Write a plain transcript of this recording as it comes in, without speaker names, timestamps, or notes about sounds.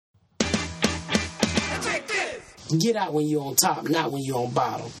Get out when you're on top, not when you're on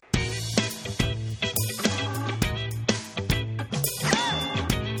bottom.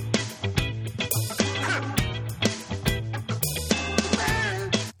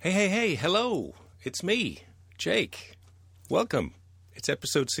 Hey, hello. It's me, Jake. Welcome. It's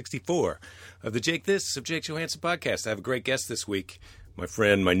episode 64 of the Jake This of Jake Johansson podcast. I have a great guest this week.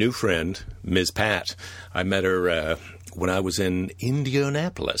 My new friend, Ms. Pat. I met her when I was in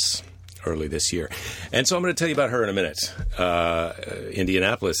Indianapolis early this year. And so I'm going to tell you about her in a minute.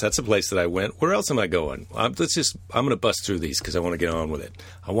 Indianapolis, that's a place that I went. Where else am I going? I'm going to bust through these because I want to get on with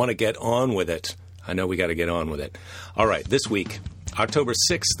it. I know we got to get on with it. All right, this week, October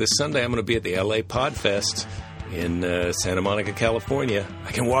 6th, this Sunday, I'm going to be at the LA Podfest in Santa Monica, California.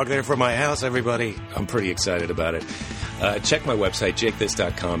 I can walk there from my house, everybody. I'm pretty excited about it. Check my website,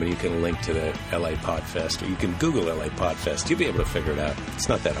 jakethis.com, and you can link to the LA Podfest, or you can Google LA Podfest. You'll be able to figure it out. It's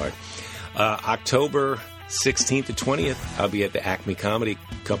not that hard. October 16th to 20th, I'll be at the Acme Comedy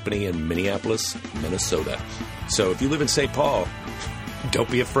Company in Minneapolis, Minnesota. So if you live in St. Paul, don't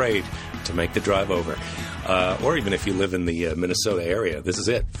be afraid to make the drive over. Or even if you live in the Minnesota area, this is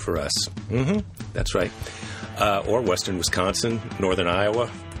it for us. That's right. Or western Wisconsin, northern Iowa.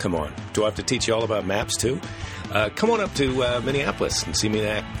 Come on. Do I have to teach you all about maps, too? Come on up to Minneapolis and see me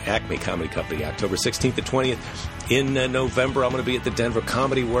at Acme Comedy Company, October 16th to 20th. In November, I'm going to be at the Denver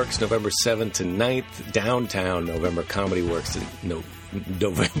Comedy Works, November 7th to 9th. Downtown, November Comedy Works.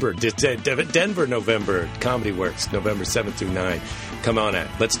 Denver November Comedy Works, November 7th through 9th. Come on out.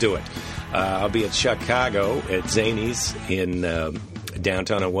 Let's do it. I'll be at Chicago at Zanies in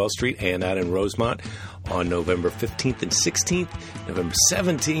downtown on Wells Street and out in Rosemont on November 15th and 16th. November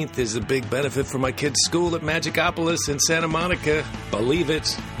 17th is a big benefit for my kids' school at Magicopolis in Santa Monica. Believe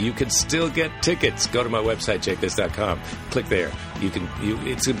it, you can still get tickets. Go to my website, jakethis.com. Click there.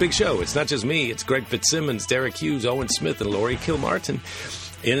 It's a big show. It's not just me. It's Greg Fitzsimmons, Derek Hughes, Owen Smith, and Laurie Kilmartin.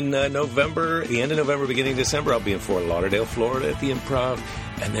 In November, the end of November, beginning of December, I'll be in Fort Lauderdale, Florida at the Improv.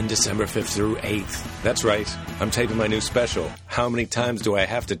 And then December 5th through 8th. That's right. I'm taping my new special. How many times do I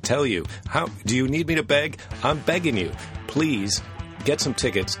have to tell you? Do you need me to beg? I'm begging you. Please get some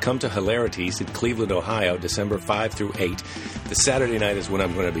tickets. Come to Hilarities in Cleveland, Ohio, December 5 through 8. The Saturday night is when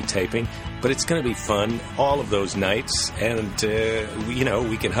I'm going to be taping. But it's going to be fun all of those nights. And,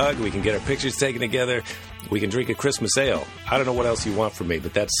 we can hug. We can get our pictures taken together. We can drink a Christmas ale. I don't know what else you want from me,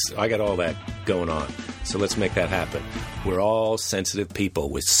 but I got all that going on. So let's make that happen. We're all sensitive people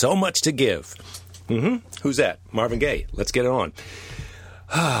with so much to give. Who's that? Marvin Gaye. Let's get it on.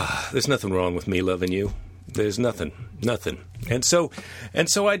 There's nothing wrong with me loving you. There's nothing. And so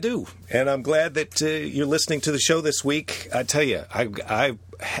I do. And I'm glad that you're listening to the show this week. I tell you, I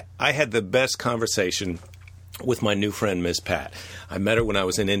had the best conversation with my new friend, Ms. Pat. I met her when I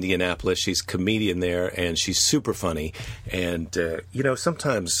was in Indianapolis. She's a comedian there, and she's super funny. And,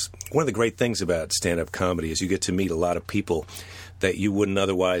 sometimes one of the great things about stand-up comedy is you get to meet a lot of people that you wouldn't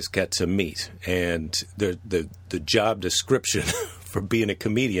otherwise get to meet. And the job description for being a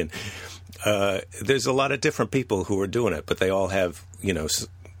comedian, there's a lot of different people who are doing it, but they all have,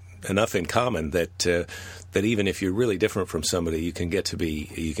 enough in common that even if you're really different from somebody, you can get to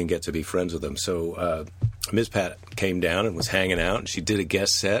be friends with them. So Ms. Pat came down and was hanging out, and she did a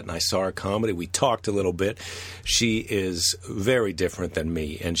guest set, and I saw her comedy. We talked a little bit. She is very different than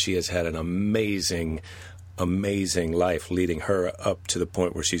me, and she has had an amazing life leading her up to the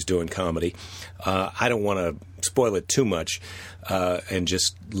point where she's doing comedy. I don't want to spoil it too much, and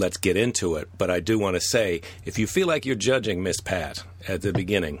just let's get into it. But I do want to say, if you feel like you're judging Miss Pat at the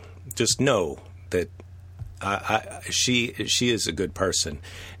beginning, just know that she is a good person,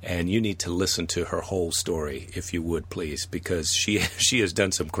 and you need to listen to her whole story, if you would, please, because she has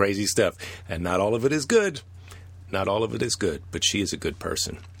done some crazy stuff, and not all of it is good. Not all of it is good, but she is a good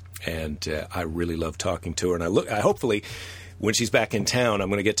person, and I really love talking to her. And I hopefully, when she's back in town, I'm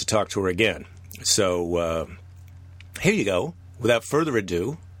going to get to talk to her again. So here you go. Without further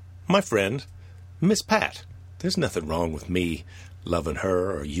ado, my friend, Miss Pat. There's nothing wrong with me loving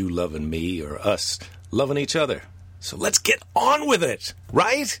her, or you loving me, or us loving each other. So let's get on with it,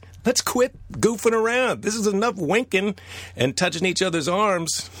 right? Let's quit goofing around. This is enough winking and touching each other's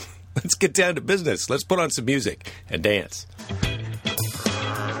arms. Let's get down to business. Let's put on some music and dance.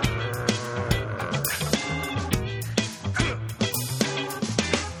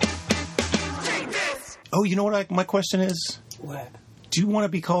 Oh, you know what my question is? What? Do you want to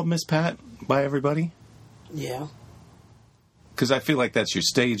be called Miss Pat by everybody? Yeah. Because I feel like that's your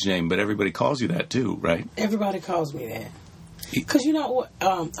stage name, but everybody calls you that too, right? Everybody calls me that. Because you know what?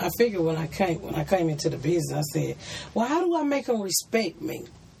 I figured when I came into the business, I said, well, how do I make them respect me?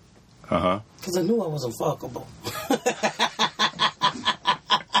 Uh-huh. Because I knew I wasn't fuckable.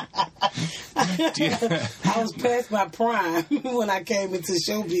 I was past my prime when I came into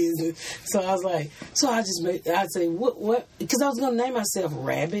show business. So I was like, I'd say, what? Because I was going to name myself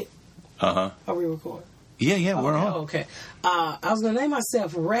Rabbit. Are we recording? Yeah, we're on. Okay. I was going to name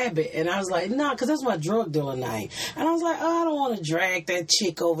myself Rabbit, and I was like, nah, because that's my drug dealer name. And I was like, I don't want to drag that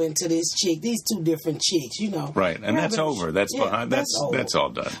chick over into this chick. These two different chicks, you know. Right, and Rabbit, that's over. That's behind. That's all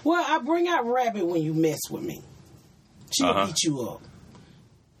done. Well, I bring out Rabbit when you mess with me. She'll beat you up.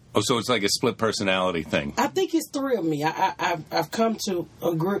 Oh, so it's like a split personality thing. I think it's three of me. I've come to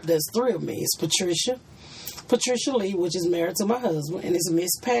a group that's three of me. It's Patricia Lee, which is married to my husband, and it's Miss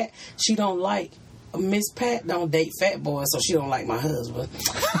Pat. She don't like Miss Pat don't date fat boys, so she don't like my husband.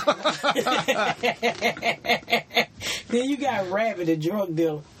 Then you got Rabbit, the drug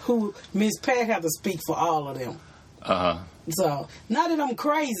dealer, who Miss Pat have to speak for all of them. So, not that I'm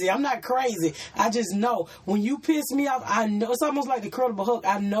crazy. I'm not crazy. I just know when you piss me off, I know. It's almost like the Incredible Hulk.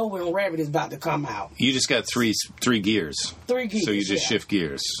 I know when Rabbit is about to come out. You just got three gears. 3 gears. So you just shift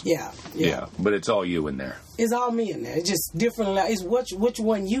gears. Yeah. But it's all you in there. It's all me in there. It's just different. It's which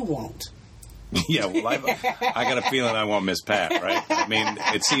one you want. Yeah, well, I got a feeling I want Miss Pat, right? I mean,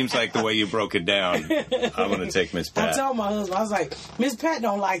 it seems like the way you broke it down, I'm going to take Miss Pat. I told my husband, I was like, Miss Pat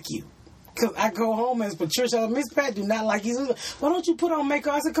don't like you. Because I go home as Patricia, Miss Pat do not like you. Why don't you put on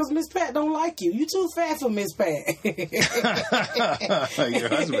makeup? I said, because Miss Pat don't like you. You too fat for Miss Pat. Your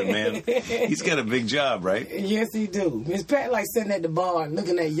husband, man, he's got a big job, right? Yes, he do. Miss Pat like sitting at the bar and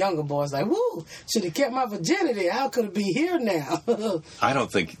looking at younger boys like, woo, should have kept my virginity. How could it be here now? I don't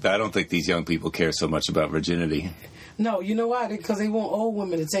think these young people care so much about virginity. No, you know why? Because they want old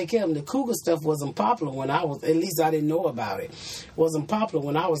women to take care of them. The cougar stuff wasn't popular when I was, at least I didn't know about it. Wasn't popular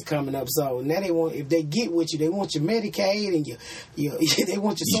when I was coming up. So now they want, if they get with you, they want your Medicaid and they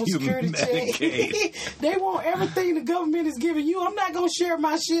want your Social Security check. They want everything the government is giving you. I'm not going to share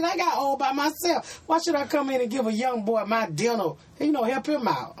my shit. I got old by myself. Why should I come in and give a young boy my dinner? Help him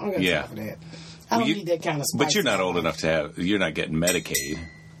out. I don't got time for that. I don't need that kind of spice. But you're not old enough to have, you're not getting Medicaid.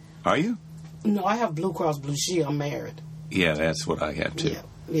 Are you? No, I have Blue Cross Blue Shield. I'm married. Yeah, that's what I have too.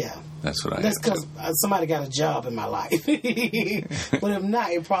 Yeah. That's what I have. That's because somebody got a job in my life. But if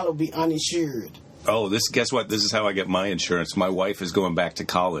not, it'd probably be uninsured. Oh, guess what? This is how I get my insurance. My wife is going back to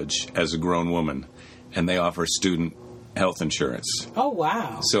college as a grown woman, and they offer student health insurance. Oh,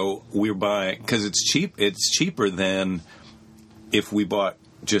 wow. So we're buying, because it's cheap. It's cheaper than if we bought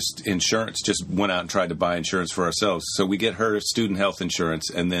just insurance, just went out and tried to buy insurance for ourselves. So we get her student health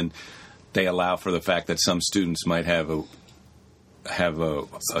insurance, and then they allow for the fact that some students might have a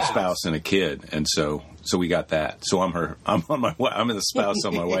spouse and a kid, and so we got that. So I'm in the spouse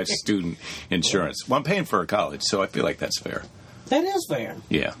on my wife's student insurance. Well, I'm paying for her college, so I feel like that's fair. That is fair.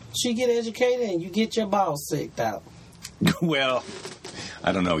 Yeah. She get educated and you get your balls sicked out. Well,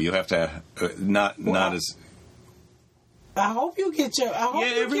 I don't know. You have to not as. I hope you get your.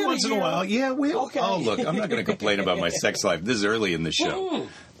 Every once in a while. Yeah, okay. Oh, look, I'm not going to complain about my sex life. This is early in the show.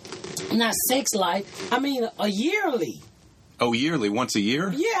 Not sex life. I mean, a yearly. Oh, yearly? Once a year?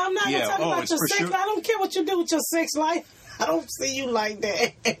 Yeah, I'm not going to talk about your sex life. I don't care what you do with your sex life. I don't see you like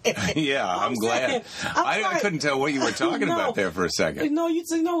that. Yeah, I'm glad. I couldn't tell what you were talking about there for a second. No, you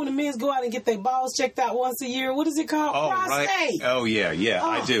know when the men go out and get their balls checked out once a year? What is it called? Oh, prostate. Right. Oh, yeah,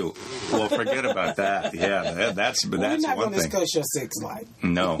 I do. Well, forget about that. Yeah, that's we're not one thing. We're not going to discuss your sex life.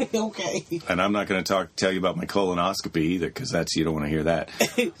 No. Okay. And I'm not going to tell you about my colonoscopy either, because you don't want to hear that.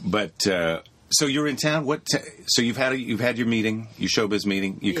 But so you're in town. So you've had your meeting, your showbiz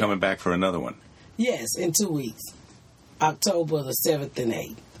meeting. You're coming back for another one? Yes, in 2 weeks. October the 7th and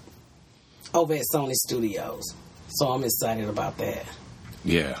 8th over at Sony Studios. So I'm excited about that.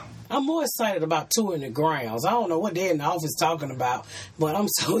 Yeah. I'm more excited about touring the grounds. I don't know what they're in the office talking about, but I'm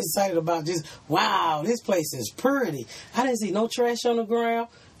so excited about just, wow, this place is pretty. I didn't see no trash on the ground,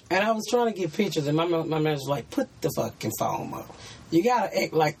 and I was trying to get pictures, and my manager was like, put the fucking phone up. You gotta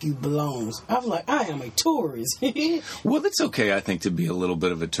act like you belong. I was like, I am a tourist. Well, it's okay, I think, to be a little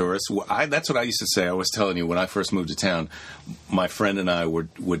bit of a tourist. That's what I used to say. I was telling you, when I first moved to town, my friend and I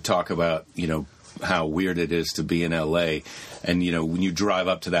would talk about, how weird it is to be in L.A. And, when you drive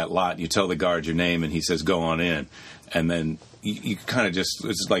up to that lot, you tell the guard your name, and he says, go on in. And then you kind of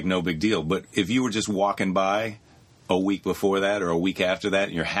it's like no big deal. But if you were just walking by a week before that or a week after that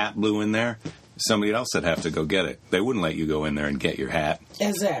and your hat blew in there, somebody else would have to go get it. They wouldn't let you go in there and get your hat.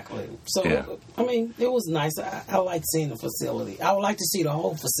 Exactly. So, yeah. I mean, it was nice. I like seeing the facility. I would like to see the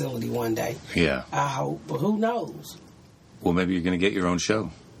whole facility one day. Yeah. I hope, but who knows? Well, maybe you're going to get your own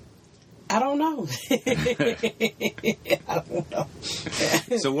show. I don't know. I don't know.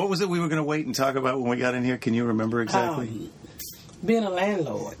 So what was it we were going to wait and talk about when we got in here? Can you remember exactly? Being a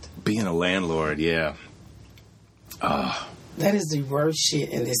landlord. Being a landlord, yeah. That is the worst shit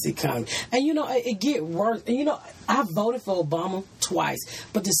in this economy. And, you know, it get worse. And, you know, I voted for Obama twice.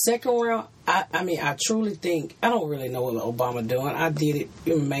 But the second round, I truly think, I don't really know what Obama doing. I did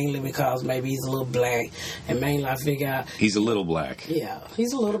it mainly because maybe he's a little black. And mainly I figure out... He's a little black. Yeah,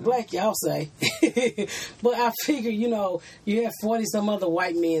 he's a little black, y'all say. But I figure, you know, you have 40-some other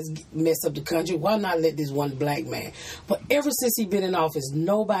white men mess up the country. Why not let this one black man? But ever since he's been in office,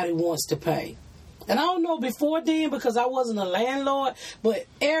 nobody wants to pay. And I don't know before then because I wasn't a landlord, but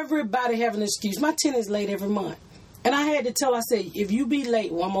everybody have an excuse. My tenant's late every month. And I had to tell, I said, if you be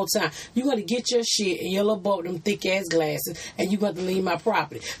late one more time, you're going to get your shit and your little boat with them thick-ass glasses, and you're going to leave my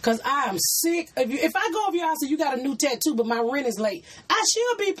property. Because I am sick of you. If I go over your house and you got a new tattoo, but my rent is late, I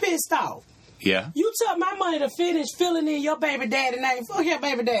should be pissed off. Yeah. You took my money to finish filling in your baby daddy name. Fuck your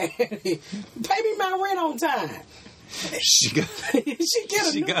baby daddy. Pay me my rent on time. She got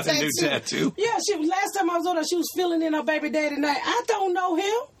a new tattoo. Yeah, last time I was on her, she was filling in her baby daddy name. I don't know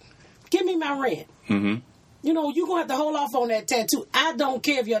him. Give me my rent. Mm-hmm. You know, you're going to have to hold off on that tattoo. I don't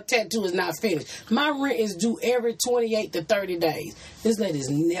care if your tattoo is not finished. My rent is due every 28 to 30 days. This lady's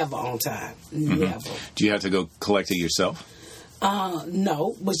never on time. Mm-hmm. Never. Do you have to go collect it yourself?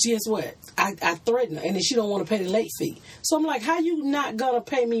 No, but guess what? I threatened her, and then she don't want to pay the late fee. So I'm like, how you not going to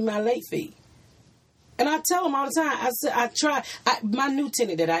pay me my late fee? And I tell them all the time, I said, my new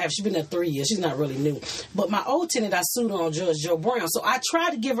tenant that I have, she's been there 3 years. She's not really new. But my old tenant, I sued her on Judge Joe Brown. So I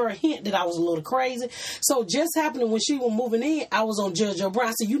tried to give her a hint that I was a little crazy. So just happened when she was moving in, I was on Judge Joe Brown.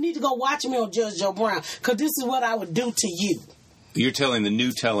 I said, you need to go watch me on Judge Joe Brown because this is what I would do to you. You're telling the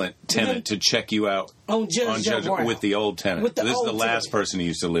new tenant to check you out on Judge Brown with the old tenant. This is the last person who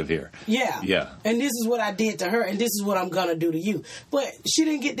used to live here. Yeah. Yeah. And this is what I did to her, and this is what I'm gonna do to you. But she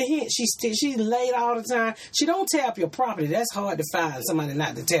didn't get the hint. She's late all the time. She don't tap your property. That's hard to find somebody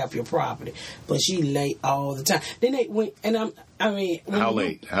not to tap your property. But she late all the time. Then they went, and how late?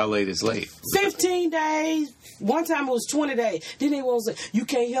 How late is late? 15 days. One time it was 20 days. Then they was like, you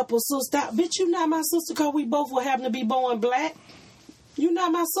can't help a sister out. Bitch, you not my sister because we both will happen to be born black. You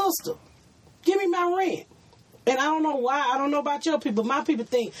not my sister. Give me my rent. And I don't know why. I don't know about your people. My people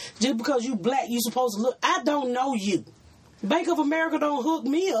think just because you black, you supposed to look. I don't know you. Bank of America don't hook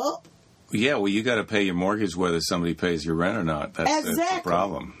me up. Yeah, well, you got to pay your mortgage whether somebody pays your rent or not. That's the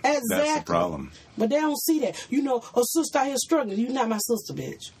problem. Exactly. That's the problem. But they don't see that. You know, a sister out here struggling. You not my sister,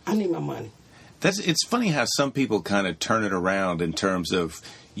 bitch. I need my money. It's funny how some people kind of turn it around in terms of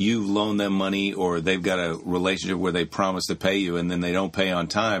you loan them money or they've got a relationship where they promise to pay you and then they don't pay on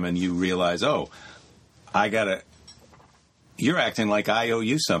time and you realize, you're acting like I owe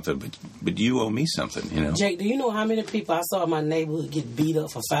you something, but you owe me something, you know. Jake, do you know how many people I saw in my neighborhood get beat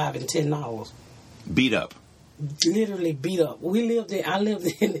up for $5 and $10? Beat up? Literally beat up. I lived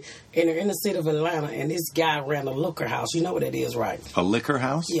in the inner city of Atlanta, and this guy ran a liquor house. You know what that is, right? A liquor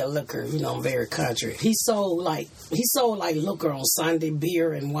house? Yeah, liquor. You know, I'm very country. He sold like liquor on Sunday,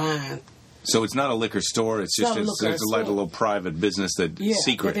 beer and wine. So it's not a liquor store. It's just like a little private business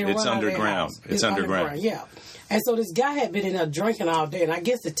secret. It's underground. It's underground. Yeah. And so this guy had been in there drinking all day, and I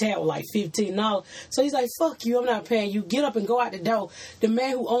guess the tab was like $15. So he's like, fuck you, I'm not paying you. Get up and go out the door. The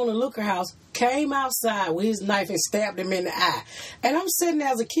man who owned the liquor house came outside with his knife and stabbed him in the eye. And I'm sitting there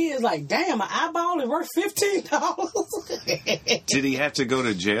as a kid like, damn, an eyeball is worth $15. Did he have to go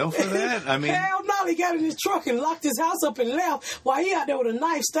to jail for that? I mean, hell no, he got in his truck and locked his house up and left while he out there with a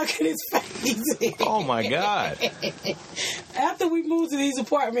knife stuck in his face. Oh my God. After we moved to these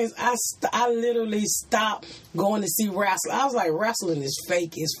apartments, I literally stopped going to see wrestling. I was like, wrestling is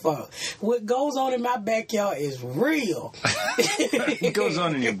fake as fuck. What goes on in my backyard is real. It goes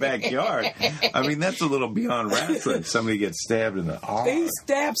on in your backyard. I mean, that's a little beyond wrestling. Somebody gets stabbed in the arm. He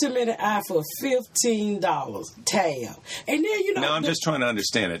stabs him in the eye for $15. Tab. And then, you know. Now, I'm just trying to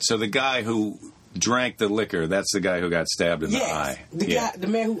understand it. So the guy who drank the liquor, that's the guy who got stabbed in the eye. The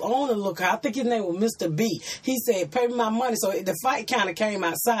man who owned the liquor, I think his name was Mr. B. He said, pay me my money. So the fight kind of came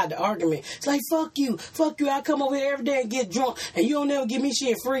outside the argument. It's like, fuck you. I come over here every day and get drunk, and you don't never give me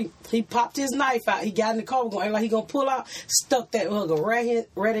shit free. He popped his knife out. He got in the car, going like he gonna pull out, stuck that hugger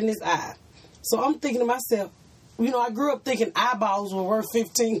right in his eye. So I'm thinking to myself, you know, I grew up thinking eyeballs were worth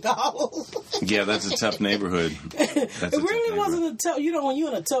 $15. Yeah, that's a tough neighborhood. It really wasn't a tough. You know, when you're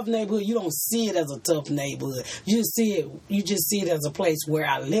in a tough neighborhood, you don't see it as a tough neighborhood. You just see it as a place where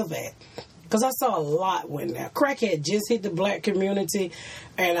I live at. Because I saw a lot when crack had just hit the black community,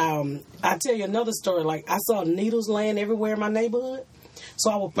 and I tell you another story. Like I saw needles laying everywhere in my neighborhood.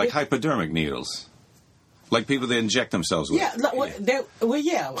 So I will Like pick, hypodermic needles. Like people that inject themselves with. yeah,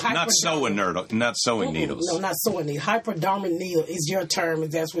 Not sewing needles. No, not sewing needle. Hypodermic needle is your term,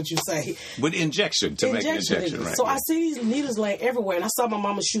 if that's what you say. With injection, to make an injection, needles. right? So I see these needles laying everywhere, and I saw my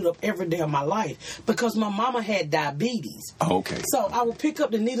mama shoot up every day of my life because my mama had diabetes. Oh, okay. So I would pick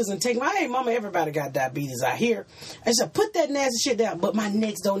up the needles and take them. Hey, mama, everybody got diabetes out here. I said, put that nasty shit down. But my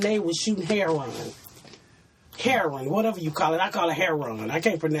next door neighbor was shooting heroin. Heroin, whatever you call it. I call it heroin. I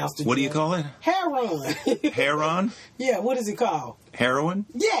can't pronounce it. What do you call it? Heroin. Heron? Yeah, what is it called? Heroin?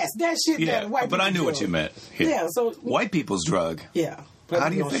 Yes, that shit. Yeah, that white but I people knew what drug. you meant. Here. Yeah, so White people's drug. yeah. How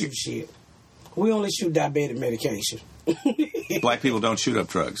do you we don't think- shoot shit? We only shoot diabetic medication. Black people don't shoot up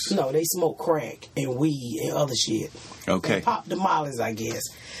drugs. No, they smoke crack and weed and other shit. Okay. And pop the mollies, I guess.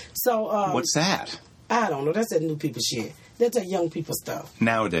 So What's that? I don't know. That's that new people shit. That's that young people stuff.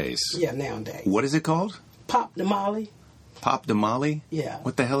 Nowadays. Yeah, nowadays. What is it called? Pop the molly. Pop the Molly? Yeah.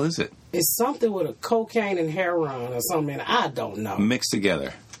 What the hell is it? It's something with a cocaine and heroin or something. I don't know. Mixed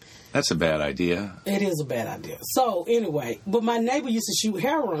together. That's a bad idea. It is a bad idea. So anyway, but my neighbor used to shoot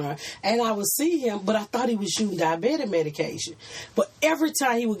heroin, and I would see him, but I thought he was shooting diabetic medication. But every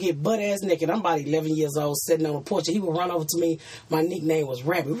time he would get butt ass naked, I'm about 11 years old, sitting on the porch, and he would run over to me. My nickname was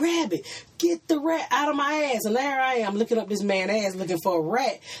Rabbit. Rabbit, get the rat out of my ass. And there I am looking up this man's ass looking for a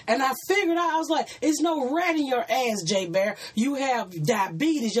rat. And I figured out, I was like, there's no rat in your ass, J Bear. You have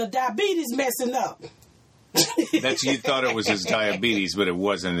diabetes. Your diabetes messing up. You thought it was his diabetes, but it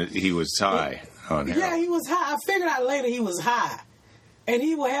wasn't. He was high on heroin. Yeah, he was high. I figured out later he was high. And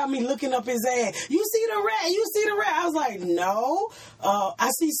he would have me looking up his ass. You see the rat? You see the rat? I was like, no. I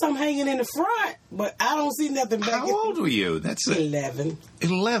see something hanging in the front, but I don't see nothing back. How old were you? That's 11.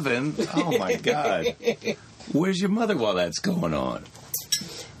 11? Oh, my God. Where's your mother while that's going on?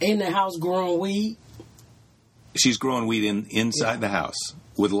 In the house growing weed. She's growing weed inside the house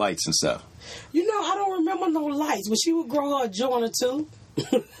with lights and stuff. You know, I don't remember no lights, but she would grow her a joint or two.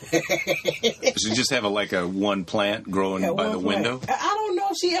 She just have a one plant growing by the window? I don't know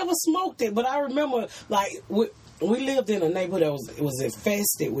if she ever smoked it, but I remember, we lived in a neighborhood that was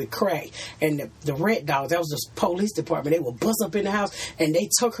infested with crack, and the red dogs, that was the police department, they would bust up in the house, and they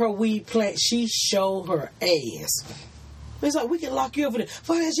took her weed plant. She showed her ass. It's like, we can lock you over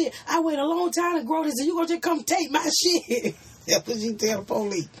for that shit. I wait a long time to grow this, and you gonna just come take my shit. That's what she tell the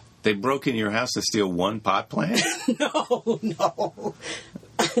police. They broke in your house to steal one pot plant? No.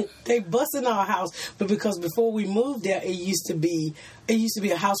 They bust in our house, but because before we moved there, it used to be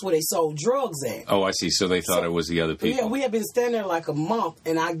a house where they sold drugs at. Oh, I see. So they thought it was the other people. Yeah, we had been standing there like a month,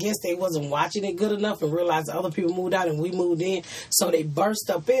 and I guess they wasn't watching it good enough and realized the other people moved out and we moved in, so they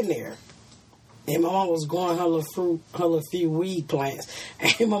burst up in there. And my mom was growing her little few weed plants.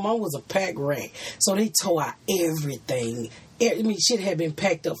 And my mom was a pack rat. So they tore out everything. I mean, shit had been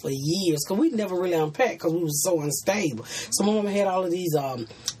packed up for years. Because we never really unpacked because we was so unstable. So my mom had all of these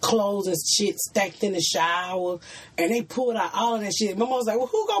clothes and shit stacked in the shower. And they pulled out all of that shit. My mom was like, well,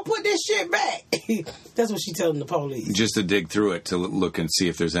 who gonna put this shit back? That's what she telling the police. Just to dig through it to look and see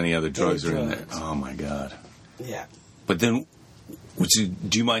if there's any other drugs are in there. Oh, my God. Yeah. But then...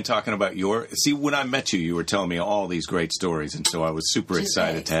 do you mind talking about See, when I met you, you were telling me all these great stories, and so I was super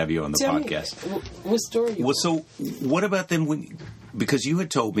excited to have you on the podcast. What story? So what about then because you had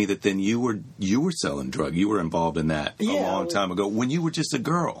told me that then you were selling drugs, you were involved in that a long time ago when you were just a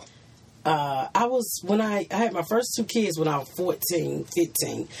girl. I had my first two kids when I was 14,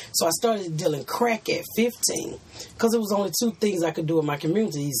 15. So I started dealing crack at 15 because it was only two things I could do in my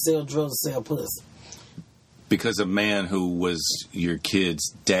community: sell drugs, sell pussy. Because a man who was your kid's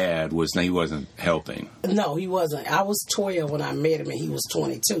dad he wasn't helping. No, he wasn't. I was 12 when I met him, and he was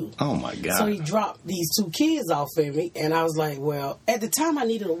 22. Oh, my God. So he dropped these two kids off of me, and I was like, well, at the time I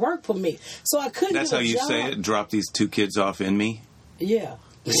needed a work permit, so I couldn't That's get how a you job. say it? Drop these two kids off in me? Yeah.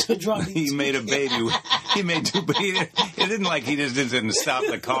 He made a baby. He made two babies. It didn't like he just didn't stop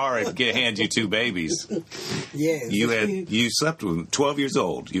the car and hand you two babies. Yes. You slept with him 12 years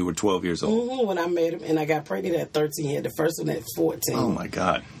old. You were 12 years old. Mm-hmm, when I met him, and I got pregnant at 13. He had the first one at 14. Oh, my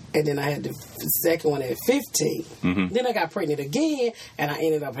God. And then I had the second one at 15. Mm-hmm. Then I got pregnant again, and I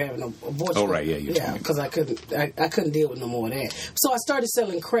ended up having an abortion. Oh, right, yeah, because I couldn't deal with no more of that. So I started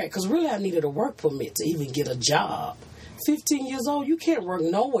selling crack because really I needed a work permit to even get a job. 15 years old, you can't work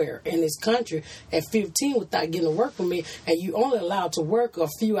nowhere in this country at 15 without getting a work permit, and you only allowed to work a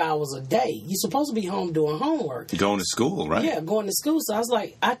few hours a day. You're supposed to be home doing homework. Going to school, right? Yeah, going to school. So I was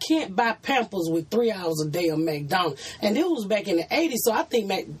like, I can't buy Pampers with 3 hours a day of McDonald's. And it was back in the 80s, so I think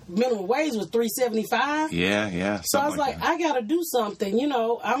minimum wage was $3.75. Yeah. So I was like, I got to do something. You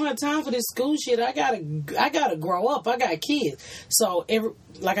know, I don't have time for this school shit. I gotta grow up. I got kids. So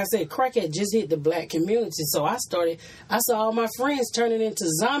like I said, crack had just hit the black community. So I saw all my friends turning into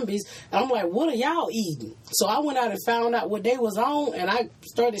zombies. And I'm like, what are y'all eating? So I went out and found out what they was on, and I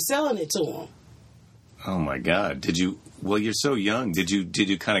started selling it to them. Oh my God! Well, you're so young. Did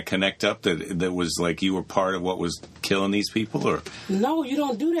you kind of connect up that was like you were part of what was killing these people, or? No, you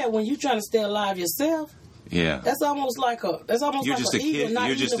don't do that when you trying to stay alive yourself. Yeah, that's almost like an eagle not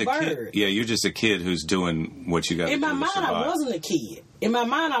eating a bird. Yeah, you're just a kid who's doing what you got to do. In my mind, I wasn't a kid. In my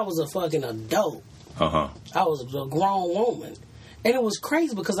mind, I was a fucking adult. I was a grown woman. And it was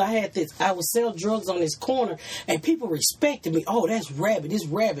crazy because I would sell drugs on this corner, and people respected me. Oh, that's Rabbit. This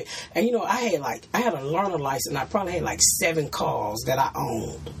Rabbit. And you know, I had a learner license. I probably had like 7 cars that I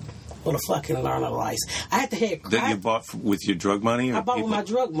owned with a fucking learner license. I had to have that you bought with your drug money. Or I bought with my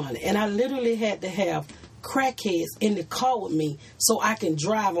drug money, and I literally had to have crackheads in the car with me so I can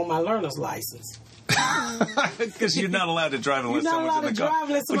drive on my learner's license. Because you're not allowed to drive unless someone's in the car.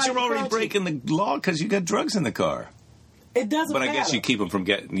 But you're already breaking the law because you got drugs in the car. It doesn't matter. But I guess you keep them from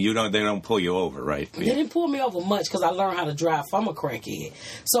getting. They don't pull you over, right? They didn't pull me over much because I learned how to drive from a crackhead.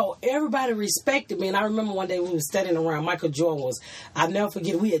 So everybody respected me. And I remember one day we were standing around. Michael Jordan was. I'll never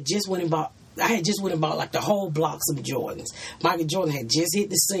forget. I had just went and bought like the whole blocks of Jordans. Michael Jordan had just hit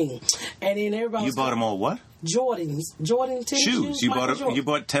the scene, and then everybody. You bought them all what? Jordan tennis shoes. You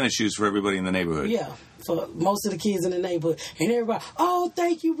bought tennis shoes for everybody in the neighborhood. Yeah, for most of the kids in the neighborhood, and everybody. Oh,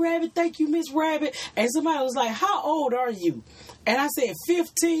 thank you, Rabbit. Thank you, Miss Rabbit. And somebody was like, "How old are you?" And I said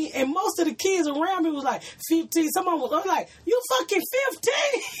 15, and most of the kids around me was like 15. I was like, "You fucking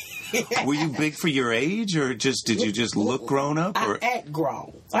 15." Were you big for your age, or did you just look grown up? Or? I act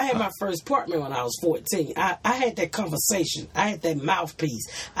grown. I had my first apartment when I was 14. I had that conversation. I had that mouthpiece.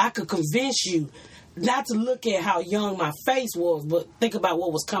 I could convince you not to look at how young my face was, but think about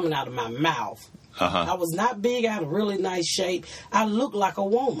what was coming out of my mouth. I was not big. I had a really nice shape. I looked like a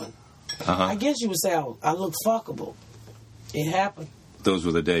woman. I guess you would say I looked fuckable. It happened. Those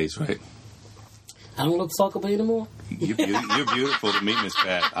were the days, right? I don't look fuckable anymore. You're beautiful to me, Miss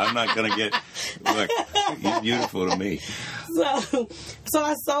Pat. I'm not going to get... Look, you're beautiful to me. So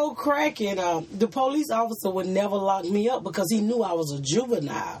I sold crack, and the police officer would never lock me up because he knew I was a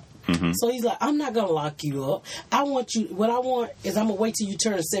juvenile. So he's like, I'm not going to lock you up. What I want is I'm going to wait till you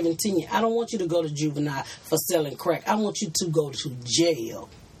turn 17. I don't want you to go to juvenile for selling crack. I want you to go to jail.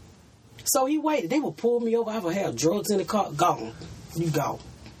 So he waited. They would pull me over. I would have drugs in the car. Gone. You go.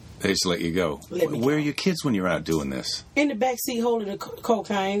 They just let you go. Where are your kids when you're out doing this? In the back seat holding the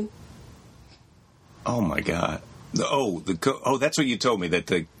cocaine. Oh, my God. That's what you told me, that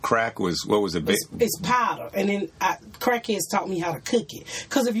the crack was, what was it? It's powder. And then crackheads taught me how to cook it.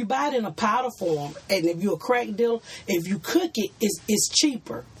 Because if you buy it in a powder form, and if you're a crack dealer, if you cook it, it's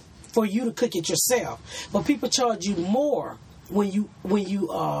cheaper for you to cook it yourself. But people charge you more when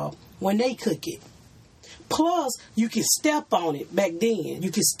they cook it. Plus, you can step on it back then. You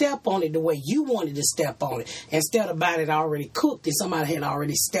can step on it the way you wanted to step on it instead of buying it already cooked and somebody had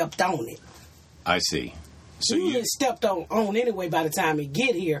already stepped on it. I see. So you get stepped on anyway by the time it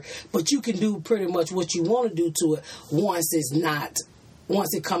get here, but you can do pretty much what you want to do to it once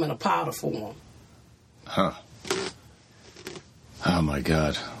it come in a powder form. Huh. Oh my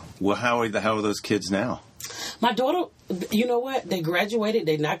God. Well, how are those kids now? My daughter, you know what? They graduated.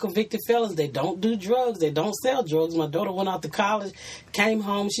 They're not convicted felons. They don't do drugs. They don't sell drugs. My daughter went out to college, came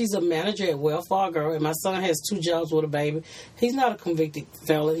home. She's a manager at Wells Fargo, and my son has 2 jobs with a baby. He's not a convicted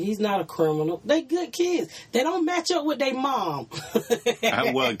felon. He's not a criminal. They good kids. They don't match up with their mom.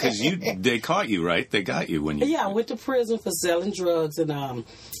 Well, because they caught you, right? They got you when you... Yeah, I went to prison for selling drugs, and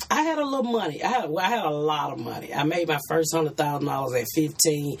I had a little money. I had a lot of money. I made my first $100,000 at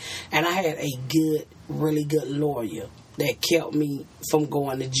 15, and I had a really good lawyer that kept me from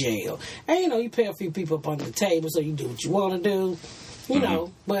going to jail. And, you pay a few people up on the table, so you do what you want to do, you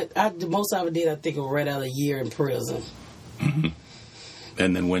know. But the most I ever did, I think, was right out a year in prison. Mm-hmm.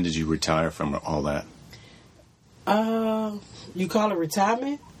 And then when did you retire from all that? You call it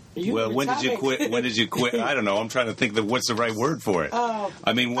retirement? Well, when did you quit? When did you quit? I don't know. I'm trying to think of what's the right word for it.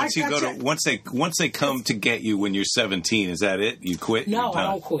 I mean, once they come to get you when you're 17, is that it? You quit? No, I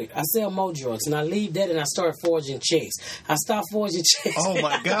don't quit. I sell more drugs, and I leave that, and I start forging checks. I stopped forging checks. Oh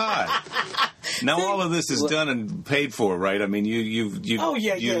my God! Now all of this is done and paid for, right? I mean, you. Oh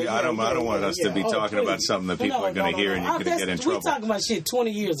yeah. I don't want us to be talking about something that people are going to hear, and you're going to get in trouble. We're talking about shit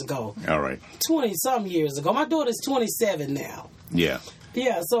 20 years ago. All right. 20-some years ago. My daughter's 27 now. Yeah.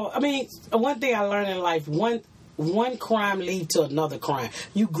 Yeah, so, I mean, one thing I learned in life, one crime leads to another crime.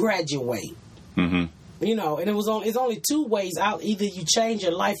 You graduate. Mm-hmm. You know, and it's only two ways out. Either you change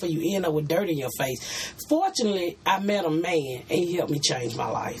your life or you end up with dirt in your face. Fortunately, I met a man, and he helped me change my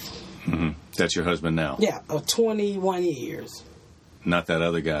life. Mm-hmm. That's your husband now? Yeah, of 21 years. Not that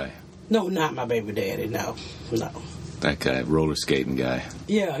other guy? No, not my baby daddy, no. That guy, roller skating guy.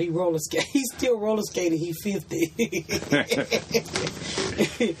 Yeah, he roller skate. He's still roller skating. He's 50.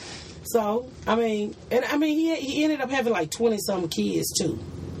 So, he ended up having like 20-something kids too.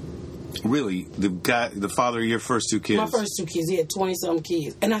 Really, the father of your first two kids? My first two kids. He had 20-something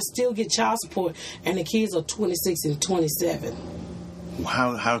kids, and I still get child support, and the kids are 26 and 27.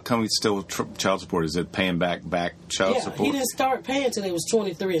 How come he's still child support? Is it paying back child support? Yeah, he didn't start paying until they was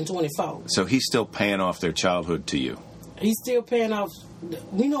 23 and 24. So he's still paying off their childhood to you? He's still paying off.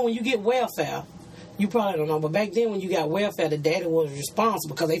 You know, when you get welfare, you probably don't know, but back then when you got welfare, the daddy was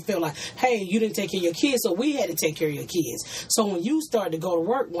responsible because they felt like, hey, you didn't take care of your kids, so we had to take care of your kids. So when you started to go to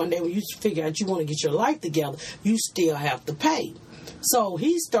work one day, when you figure out you want to get your life together, you still have to pay. So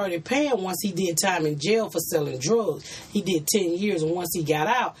he started paying once he did time in jail for selling drugs. He did 10 years, and once he got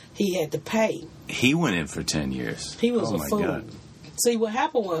out, he had to pay. He went in for 10 years. He was a fool. God. See, what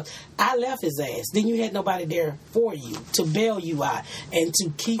happened was, I left his ass. Then you had nobody there for you, to bail you out, and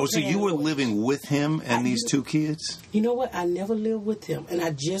to keep... Oh, so you were living with him and these two kids? You know what? I never lived with him, and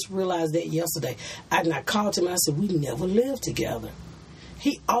I just realized that yesterday. And I called him, and I said, we never lived together.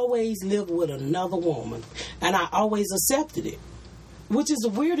 He always lived with another woman, and I always accepted it. Which is the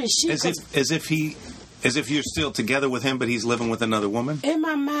weirdest shit. As if you're still together with him, but he's living with another woman? In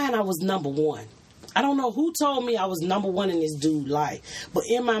my mind, I was number one. I don't know who told me I was number one in this dude's life, but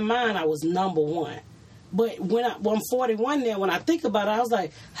in my mind, I was number one. But when I'm 41 now, when I think about it, I was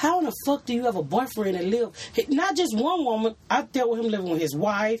like, how in the fuck do you have a boyfriend and live? Not just one woman. I dealt with him living with his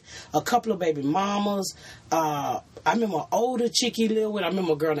wife, a couple of baby mamas. I remember an older chick he lived with. I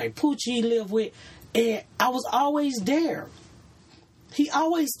remember a girl named Poochie he lived with. And I was always there. He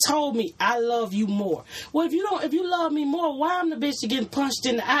always told me, I love you more. Well, if you love me more, why I'm the bitch getting punched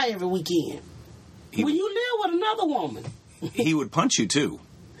in the eye every weekend? Well, you live with another woman. He would punch you, too.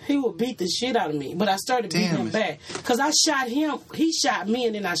 He would beat the shit out of me. But I started beating him back. Because I shot him. He shot me,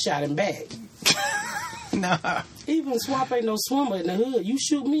 and then I shot him back. Nah. Even Swamp ain't no swimmer in the hood. You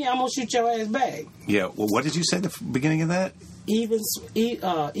shoot me, I'm going to shoot your ass back. Yeah, well, what did you say at the beginning of that? Even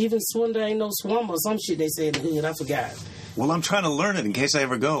Swindler ain't no swimmer or some shit they say in the hood. I forgot. Well, I'm trying to learn it in case I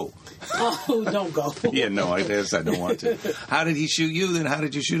ever go. Oh, don't go. Yeah, no, I don't want to. How did he shoot you, then how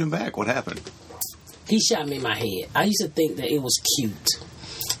did you shoot him back? What happened? He shot me in my head. I used to think that it was cute.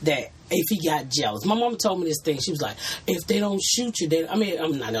 That if he got jealous. My mama told me this thing. She was like, if they don't shoot you, they'll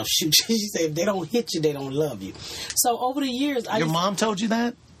shoot you. She said, if they don't hit you, they don't love you. So over the years... Your mom told you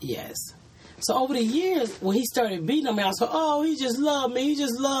that? Yes. So over the years, when he started beating on me, I was like, oh, he just loved me. He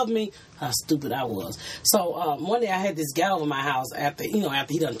just loved me. How stupid I was. So one day I had this guy over my house after he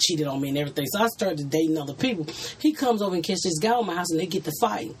done cheated on me and everything. So I started dating other people. He comes over and catches this guy over my house and they get to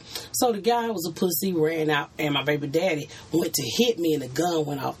fighting. So the guy was a pussy, ran out, and my baby daddy went to hit me and the gun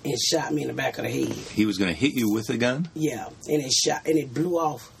went off and shot me in the back of the head. He was going to hit you with a gun? Yeah, and it blew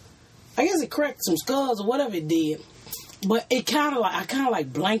off. I guess it cracked some skulls or whatever it did. But I kind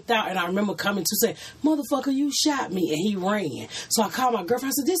of blanked out, and I remember coming to say, motherfucker, you shot me, and he ran. So I called my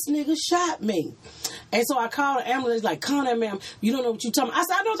girlfriend, I said, this nigga shot me. And so I called the ambulance, like, calm down, ma'am, you don't know what you're talking about. I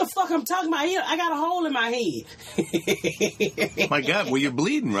said, I know what the fuck I'm talking about. I got a hole in my head. My God, well, you're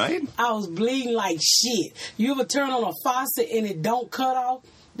bleeding, right? I was bleeding like shit. You ever turn on a faucet and it don't cut off?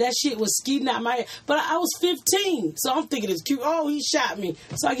 That shit was skeeting out my head. But I was 15, so I'm thinking it's cute. Oh, he shot me.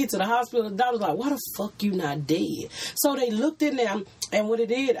 So I get to the hospital, the doctor's like, why the fuck you not dead? So they looked in there, and what it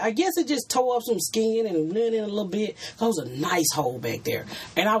did, I guess it just tore up some skin and bled in a little bit. It was a nice hole back there.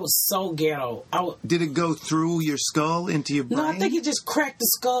 And I was so ghetto. Did it go through your skull into your brain? No, I think it just cracked the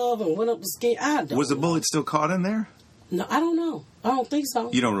skull and went up the skin. I don't know. Was the bullet still caught in there? No, I don't know. I don't think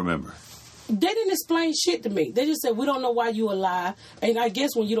so. You don't remember? They didn't explain shit to me. They just said, we don't know why you alive. And I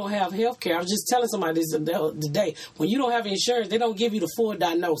guess when you don't have health care, I was just telling somebody this today, when you don't have insurance, they don't give you the full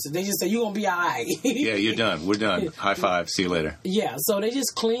diagnosis. They just say, you're going to be all right. Yeah, you're done. We're done. High five. See you later. Yeah, so they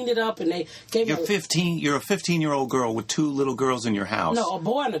just cleaned it up and they gave me... You're a 15-year-old girl with 2 little girls in your house. No, a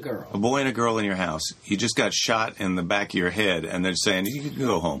boy and a girl. A boy and a girl in your house. You just got shot in the back of your head, and they're saying, you can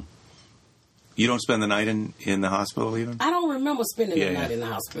go home. You don't spend the night in the hospital even? I don't remember spending the night in the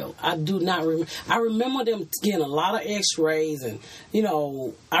hospital. I do not remember. I remember them getting a lot of x-rays and,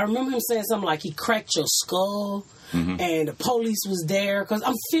 I remember him saying something like he cracked your skull and the police was there because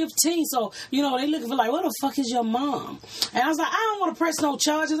I'm 15. So, they looking for like, where the fuck is your mom? And I was like, I don't want to press no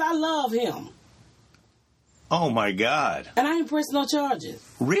charges. I love him. Oh, my God. And I ain't pressed no charges.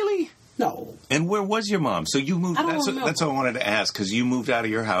 Really? No. And where was your mom? So you moved. That's what I wanted to ask, because you moved out of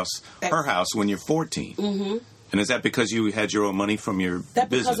your house, her house, when you're 14. Mm-hmm. And is that because you had your own money from your business?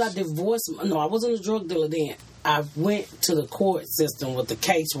 Because I divorced. No, I wasn't a drug dealer then. I went to the court system with the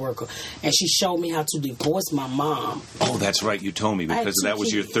caseworker, and she showed me how to divorce my mom. Oh, that's right. You told me, because that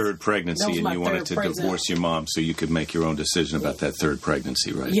was your third pregnancy, and you wanted to divorce your mom so you could make your own decision about that third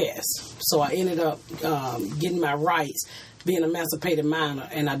pregnancy, right? Yes. So I ended up getting my rights, being an emancipated minor,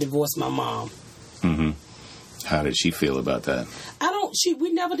 and I divorced my mom. Mm-hmm. How did she feel about that?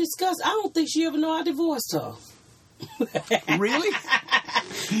 We never discussed. I don't think she ever knew I divorced her. Really?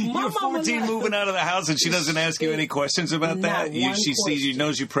 You're 14 moving out of the house and she doesn't ask you any questions about that? She sees you,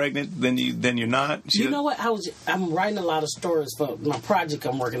 knows you're pregnant, then you're not? You know what? I'm writing a lot of stories for my project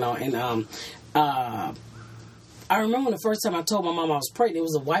I'm working on, and I remember the first time I told my mom I was pregnant, it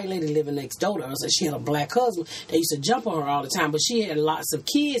was a white lady living next door to us, and she had a black husband. They used to jump on her all the time, but she had lots of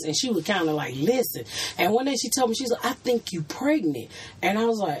kids, and she would kind of like listen. And one day she told me, she's like, I think you pregnant. And I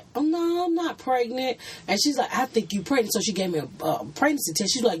was like, oh, no, I'm not pregnant. And she's like, I think you pregnant. So she gave me a pregnancy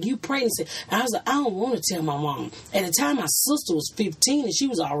test. She's like, you pregnant? And I was like, I don't want to tell my mom. At the time, my sister was 15, and she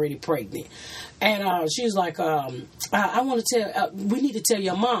was already pregnant. And she was like, I want to tell, we need to tell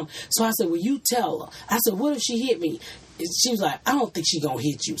your mom. So I said, well, you tell her. I said, what if she hit me? She was like, I don't think she going to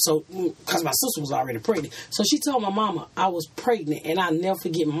hit you. So, because my sister was already pregnant. So she told my mama I was pregnant. And I'll never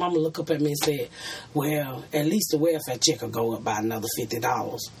forget, my mama looked up at me and said, well, at least the welfare check will go up by another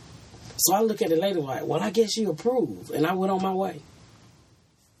 $50. So I look at it later like, well, I guess you approve. And I went on my way.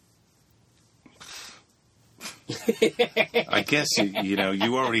 I guess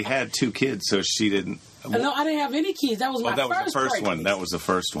you already had 2 kids, so she didn't. No, I didn't have any kids. That was my that was first the first pregnancy. one. That was the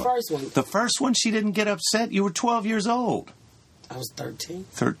first one. First one. The first one, she didn't get upset. You were 12 years old. I was 13.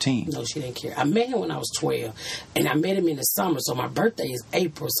 13. No, she didn't care. I met him when I was 12, and I met him in the summer. So my birthday is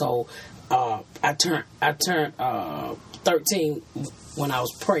April. So I turned 13 when I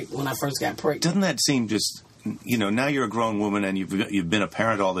first got pregnant. Doesn't that seem just now you're a grown woman and you've been a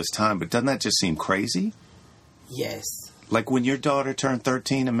parent all this time, but doesn't that just seem crazy? Yes. Like when your daughter turned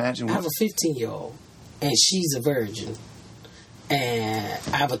 13, imagine I have a 15-year-old, and she's a virgin. And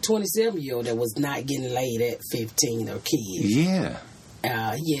I have a 27-year-old that was not getting laid at 15 or kids. Yeah.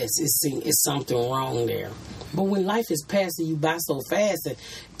 Yes, it's something wrong there. But when life is passing you by so fast and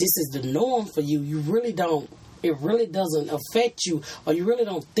this is the norm for you, it really doesn't affect you, or you really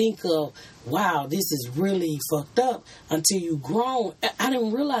don't think of, wow, this is really fucked up until you grown. I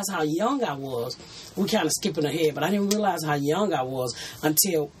didn't realize how young I was. We kind of skipping ahead, but I didn't realize how young I was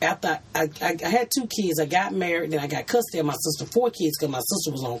until after I had 2 kids. I got married, then I got custody of my sister, 4 kids, because my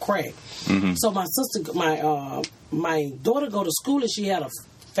sister was on crack. Mm-hmm. So my sister, my daughter go to school, and she had a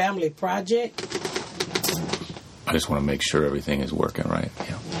family project. I just want to make sure everything is working right.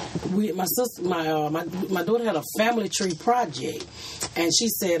 Yeah. My daughter had a family tree project, and she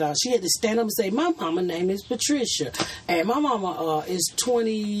said she had to stand up and say, my mama name is Patricia, and my mama is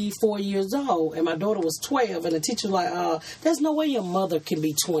 24 years old, and my daughter was 12, and the teacher was like, there's no way your mother can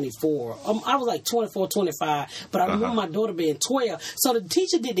be 24. I was like 24, 25, but I remember my daughter being 12. So the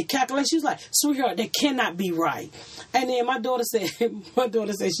teacher did the calculation. She was like, sweetheart, that cannot be right. And then my daughter said,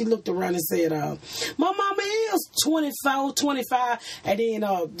 she looked around and said, my mama is 24, 25, and then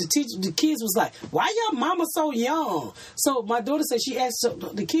the kids was like, why your mama so young? So my daughter said, she asked,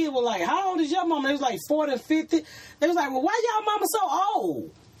 the kid was like, how old is your mama? They was like 40, 50. They was like, well, why y'all mama so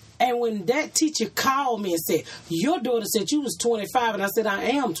old? And when that teacher called me and said, your daughter said you was 25, and I said, I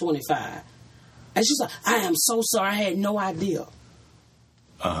am 25. And she's like, I am so sorry, I had no idea.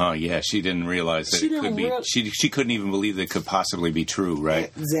 Yeah, she didn't realize that it could be. She couldn't even believe that it could possibly be true,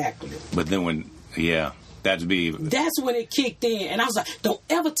 right? Exactly. But then that's when it kicked in, and I was like, "Don't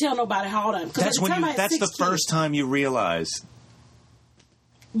ever tell nobody how old I am." That's the first time you realized.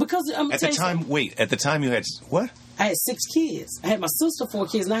 Because at the time you had what? I had 6 kids. I had my sister 4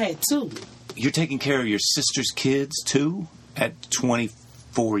 kids, and I had 2. you're taking care of your sister's kids too at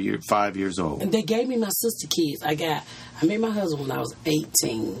 5 years old. And they gave me my sister kids. I met my husband when I was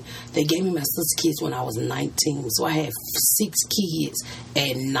 18. They gave me my sister kids when I was 19. So I had 6 kids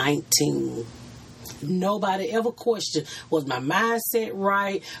at 19. Nobody ever questioned, was my mindset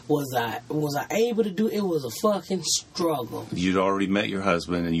right? Was I able to do it? It was a fucking struggle. You'd already met your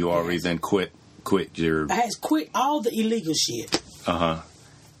husband, and you already then quit your... I had quit all the illegal shit.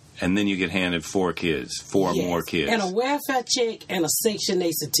 And then you get handed 4 kids, 4 more kids. And a welfare check and a Section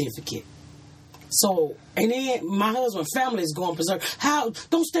 8 certificate. So, and then my husband's family is going berserk.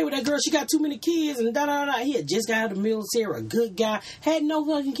 Don't stay with that girl, she got too many kids, and da-da-da. He had just got out of the military, a good guy, had no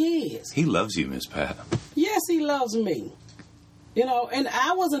fucking kids. He loves you, Miss Pat. Yes, he loves me. You know, and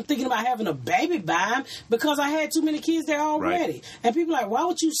I wasn't thinking about having a baby by him because I had too many kids there already. Right. And people are like, why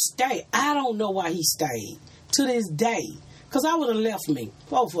would you stay? I don't know why he stayed to this day. Because I would have left me.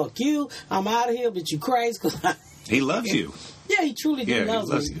 Oh, fuck you. I'm out of here, but you crazy. He loves you. Yeah, he truly did love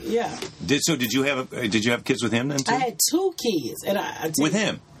me. You. Yeah. Did you have kids with him then too? I had 2 kids, and with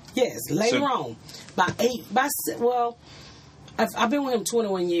him. Yes, later on, I've been with him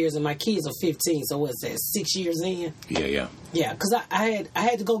 21 years, and my kids are 15. So what's that? 6 years in. Yeah. Yeah, because I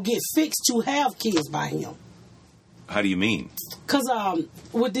had to go get fixed to have kids by him. How do you mean? Because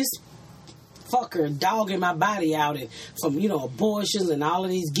with this fucker dogging my body out and from abortions and all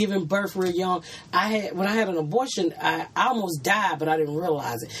of these giving birth real young. When I had an abortion, I almost died, but I didn't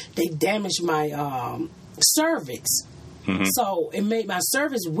realize it. They damaged my cervix. Mm-hmm. So it made my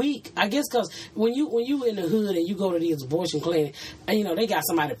cervix weak. I guess because when you in the hood and you go to these abortion clinics, and they got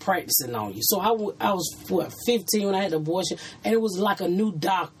somebody practicing on you. So I was 15 when I had the abortion, and it was like a new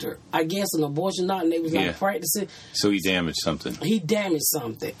doctor. I guess an abortion doctor, and they was like practicing. So he damaged something. He damaged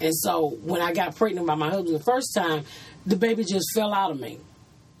something, and so when I got pregnant by my husband the first time, the baby just fell out of me.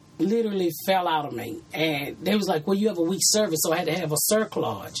 Literally fell out of me, and they was like, "Well, you have a weak cervix, so I had to have a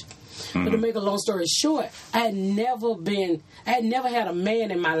cerclage." Mm-hmm. But to make a long story short, I had never had a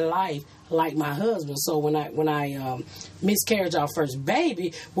man in my life like my husband. So when I miscarried our first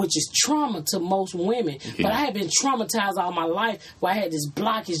baby, which is trauma to most women, but I had been traumatized all my life where I had this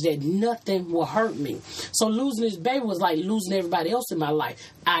blockage that nothing will hurt me. So losing this baby was like losing everybody else in my life.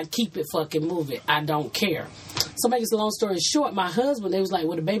 I keep it fucking moving. I don't care. So make this long story short, my husband, they was like,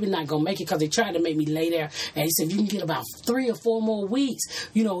 well, the baby's not going to make it because they tried to make me lay there. And he said, if you can get about 3 or 4 more weeks,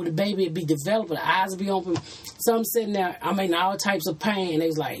 the baby would be developed, the eyes would be open. So I'm sitting there, I'm in all types of pain. And they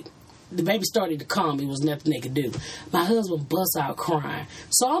was like, the baby started to come. It was nothing they could do. My husband busts out crying.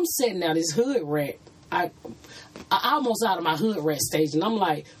 So I'm sitting there, this hood rat. I almost out of my hood rat stage. And I'm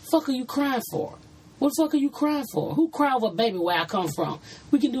like, fuck are you crying for? What the fuck are you crying for? Who cried over a baby where I come from?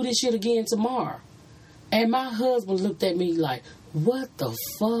 We can do this shit again tomorrow. And my husband looked at me like, what the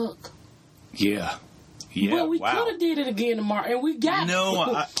fuck? Yeah. Well, we could have did it again tomorrow, and we got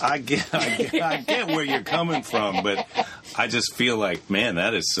No, I get where you're coming from, but I just feel like, man,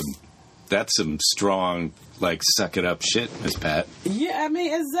 that's some strong, like, suck it up shit, Miss Pat. Yeah, I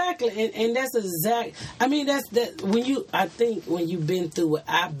mean, exactly, and that's exact. I mean, I think when you've been through what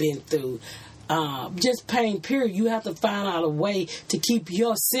I've been through. Just pain, period. You have to find out a way to keep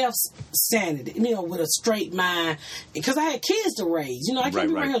yourself sanity, with a straight mind. Because I had kids to raise. I can't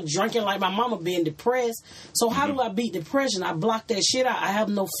be around here drinking like my mama being depressed. So how do I beat depression? I block that shit out. I have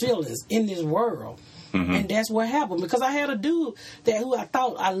no feelings in this world. Mm-hmm. And that's what happened. Because I had a dude who I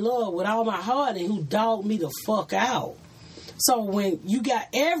thought I loved with all my heart and who dogged me the fuck out. So when you got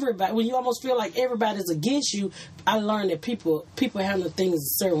everybody, when you almost feel like everybody's against you, I learned that people handle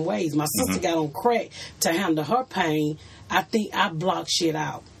things certain ways. My sister got on crack to handle her pain. I think I blocked shit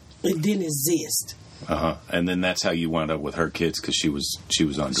out. It didn't exist. And then that's how you wound up with her kids because she was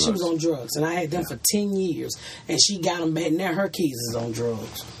on drugs. She was on drugs, and I had them for 10 years, and she got them back. Now her kids is on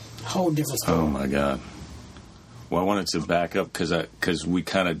drugs. A whole different story. Oh my God. Well, I wanted to back up because we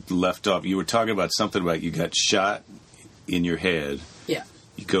kind of left off. You were talking about something about you got shot in your head. Yeah.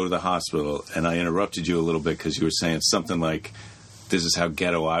 You go to the hospital, and I interrupted you a little bit because you were saying something like, this is how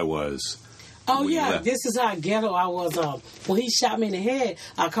ghetto I was. Oh, yeah, this is how ghetto I was. When he shot me in the head,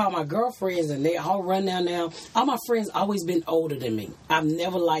 I called my girlfriends, and they all run down now. All my friends always been older than me. I've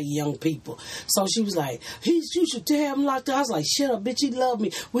never liked young people. So she was like, you should have him locked up. I was like, shut up, bitch, he love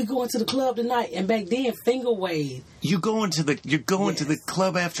me. We going to the club tonight. And back then, finger wave. You're going to the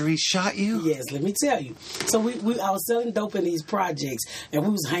club after he shot you? Yes, let me tell you. So I was selling dope in these projects, and we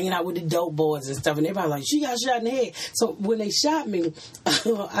was hanging out with the dope boys and stuff, and everybody was like, she got shot in the head. So when they shot me,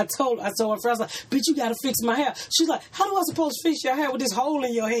 I told her, I was like, bitch, you got to fix my hair. She's like, how do I supposed to fix your hair with this hole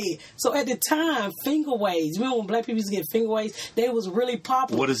in your head? So at the time, finger waves, remember when black people used to get finger waves? They was really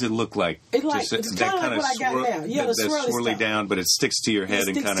popular. What does it look like? It's kind of like what I got now. Yeah, the swirly down, but it sticks to your head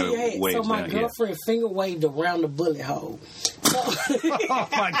and kind of waves down. So my girlfriend finger waved around the bullet hole. So oh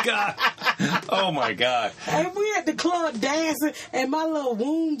my God. Oh my God. And we at the club dancing and my little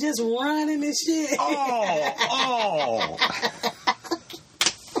womb just running and shit. Oh.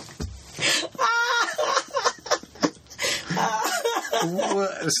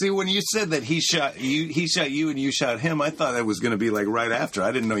 See, when you said that he shot you and you shot him, I thought it was going to be like right after.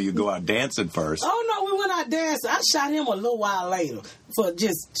 I didn't know you'd go out dancing first. Oh no, we went out dancing. I shot him a little while later for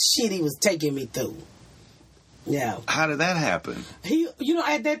just shit he was taking me through. Yeah. How did that happen? He,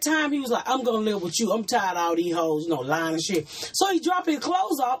 at that time, he was like, I'm going to live with you. I'm tired of all these hoes, lying and shit. So he dropped his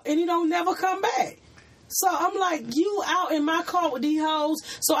clothes off, and he don't never come back. So I'm like, you out in my car with these hoes?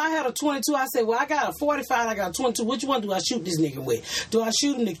 So I had a 22. I said, well, I got a 45. I got a 22. Which one do I shoot this nigga with? Do I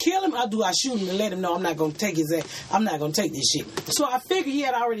shoot him to kill him, or do I shoot him to let him know I'm not going to take his ass? I'm not going to take this shit. So I figured he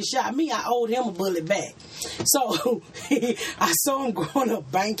had already shot me. I owed him a bullet back. So I saw him growing up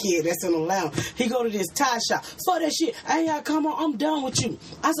bankhead that's in the lounge. He go to this tie shop. Fuck that shit. Hey, y'all, come on. I'm done with you.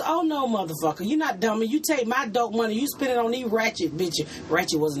 I said, oh, no, motherfucker. You're not dumb. You take my dope money. You spend it on these ratchet bitches.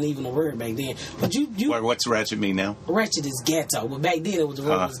 Ratchet wasn't even a word back then. But you what's ratchet mean now? Ratchet is ghetto. But back then, it was the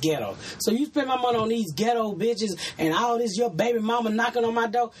word was ghetto. So you spend my money on these ghetto bitches and all this, your baby mama knocking on my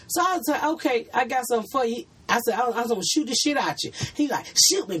door. So I said, okay, I got something for you. I said, I was going to shoot the shit out you. He like,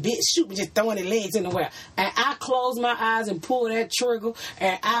 shoot me, bitch. Shoot me, just throwing his legs in the air. And I closed my eyes and pulled that trigger.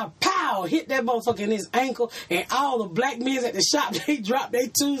 And I, pow, hit that motherfucker in his ankle. And all the black men at the shop, they dropped their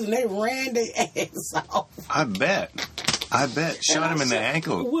tools and they ran their ass off. I bet. Shot him in the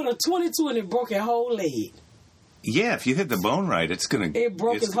ankle. With a 22 and it broke his whole leg. Yeah, if you hit the bone right, it's going to... It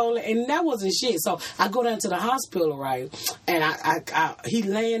broke his whole leg, and that wasn't shit. So I go down to the hospital, right, and he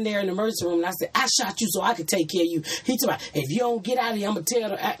laying there in the emergency room, and I said, I shot you so I could take care of you. He told me, if you don't get out of here, I'm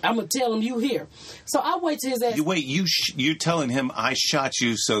going to tell him you here. So I wait till his ass... You're telling him I shot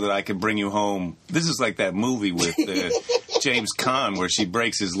you so that I could bring you home. This is like that movie with James Caan where she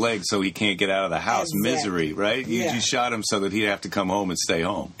breaks his leg so he can't get out of the house. Exactly. Misery, right? Yeah. You shot him so that he'd have to come home and stay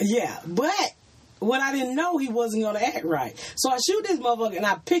home. Yeah, but... what I didn't know, he wasn't going to act right. So I shoot this motherfucker, and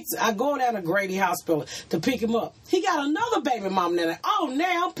I go down to Grady Hospital to pick him up. He got another baby mama there. Oh,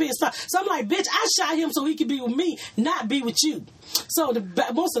 now I'm pissed off. So I'm like, bitch, I shot him so he could be with me, not be with you. So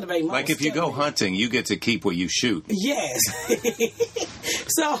most of the baby mamas... like if you go hunting, you get to keep what you shoot. Yes.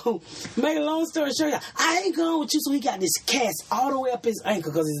 So, make a long story short, I ain't going with you, so he got this cast all the way up his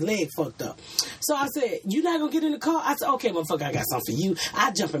ankle because his leg fucked up. So I said, you not going to get in the car? I said, okay, motherfucker, I got something for you.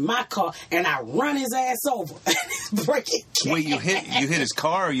 I jump in my car, and I run his ass over. Break it. Wait, you hit his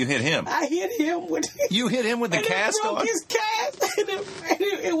car or you hit him? I hit him with... You hit him with the cast on? I broke his cast, and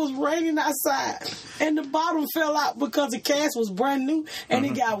it was raining outside. And the bottom fell out because the cast was brand new, and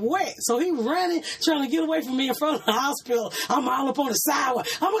it got wet. So he running, trying to get away from me in front of the hospital. I'm all up on the sidewalk.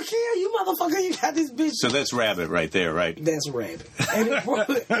 I'm going to kill you, motherfucker. You got this bitch. So that's Rabbit right there, right? That's Rabbit. And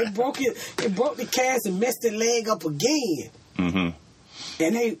it broke the cast and messed the leg up again. Mm-hmm.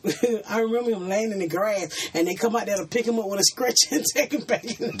 And I remember him laying in the grass, and they come out there to pick him up with a stretcher and take him back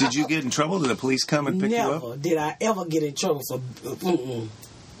in the Did you get in trouble? Did the police come and pick you up? Never did I ever get in trouble for...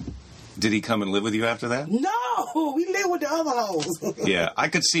 Did he come and live with you after that? No, we live with the other hoes. Yeah, I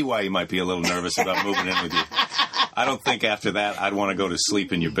could see why you might be a little nervous about moving in with you. I don't think after that I'd want to go to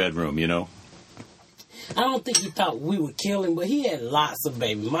sleep in your bedroom, you know? I don't think he thought we would kill him, but he had lots of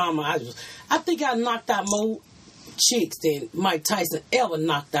baby mama. I think I knocked out more chicks than Mike Tyson ever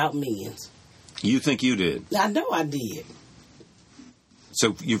knocked out men. You think you did? I know I did.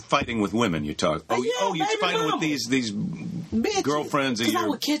 So you're fighting with women, you talk. Oh, you're fighting mama. with these bitches. Girlfriends of yours. I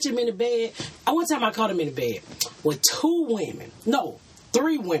would catch him in the bed. One time I caught him in the bed with 2 women. No,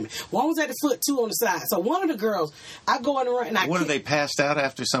 3 women. One was at the foot, 2 on the side. So one of the girls, I go in the room and What, are they passed out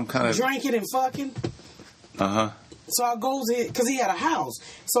after some kind of... drinking and fucking? Uh-huh. So I goes in, because he had a house.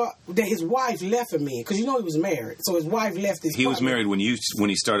 So his wife left him in, because you know he was married. So his wife left his He was married when he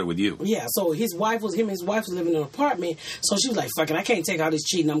started with you. Yeah, so his wife was living in an apartment. So she was like, fuck it, I can't take all this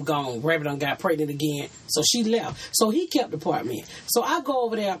cheating, I'm gone. Rabbit done got pregnant again. So she left. So he kept the apartment. So I go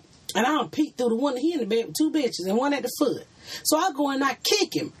over there, and I don't peek through the window. He in the bed with 2 bitches and one at the foot. So I go and I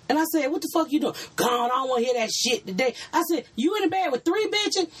kick him. And I said, what the fuck you doing? Gone, I don't want to hear that shit today. I said, you in the bed with 3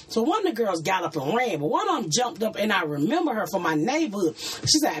 bitches? So one of the girls got up and ran, but one of them jumped up, and I remember her from my neighborhood.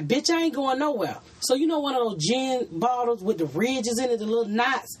 She said, bitch, I ain't going nowhere. So you know one of those gin bottles with the ridges in it, the little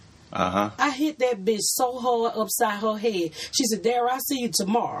knots? Uh-huh. I hit that bitch so hard upside her head. She said, Dara, I'll see you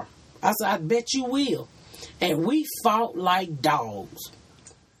tomorrow. I said, I bet you will. And we fought like dogs.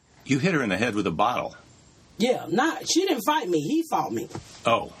 You hit her in the head with a bottle. Yeah, she didn't fight me. He fought me.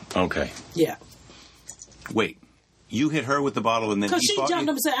 Oh, okay. Yeah. Wait, you hit her with the bottle and then he fought you? Because she jumped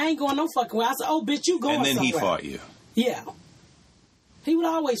up and said, I ain't going no fucking way. I said, oh, bitch, you going somewhere. And then he fought you? Yeah. He would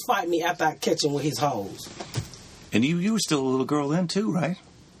always fight me after I catch him with his hose. And you were still a little girl then, too, right?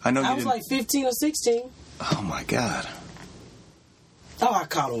 I was like 15 or 16. Oh, my God. Oh, I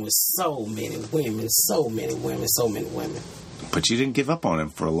caught him with so many women. But you didn't give up on him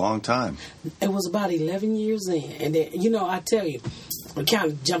for a long time. It was about 11 years in. And then, I tell you, I'm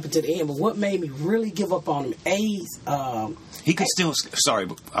kind of jumping to the end, but what made me really give up on him, AIDS. He could still, sorry,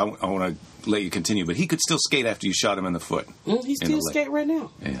 I want to let you continue, but he could still skate after you shot him in the foot. He still skate right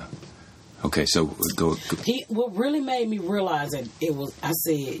now. Yeah. Okay, so go. What really made me realize that I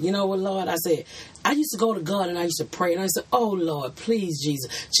said, you know what, Lord? I said, I used to go to God and I used to pray and I said, oh, Lord, please, Jesus,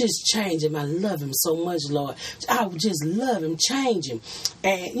 just change him. I love him so much, Lord. I would just love him, change him.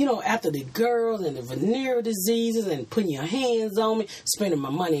 And, after the girls and the venereal diseases and putting your hands on me, spending my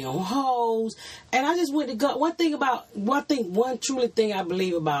money on hoes. And I just went to God. One truly thing I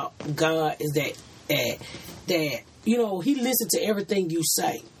believe about God is that he listened to everything you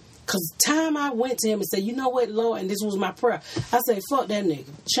say. Because time I went to him and said, you know what, Lord, and this was my prayer. I said, fuck that nigga.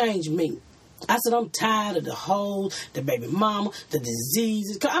 Change me. I said, I'm tired of the hoes, the baby mama, the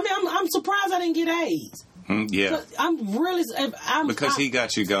diseases. I'm surprised I didn't get AIDS. Yeah. Because he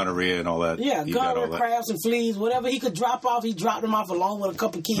got you gonorrhea and all that. Yeah, gonorrhea, crabs and fleas, whatever he could drop off, he dropped them off along with a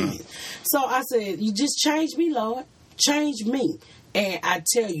couple kids. So I said, you just change me, Lord. Change me. And I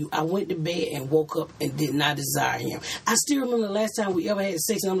tell you, I went to bed and woke up and did not desire him. I still remember the last time we ever had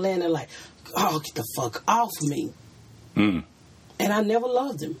sex and I'm laying there like, oh, get the fuck off me. And I never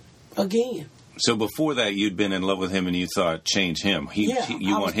loved him again. So before that, you'd been in love with him and you thought, change him.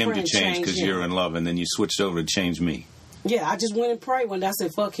 You want him to change because you're in love, and then you switched over to change me. Yeah, I just went and prayed one day. I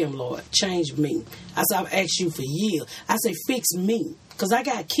said, fuck him, Lord. Change me. I said, I've asked you for years. I said, fix me. Because I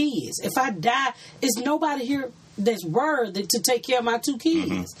got kids. If I die, it's nobody here that's worthy to take care of my 2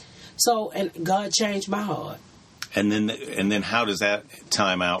 kids. So, and God changed my heart. And then how does that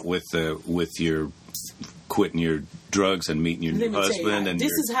time out with your quitting your drugs and meeting your new husband?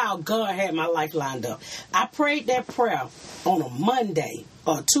 This is how God had my life lined up. I prayed that prayer on a Monday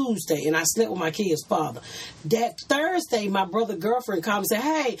or Tuesday, and I slept with my kid's father. That Thursday, my brother's girlfriend called me and said,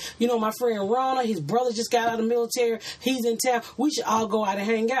 hey, my friend Ronna, his brother just got out of the military. He's in town. We should all go out and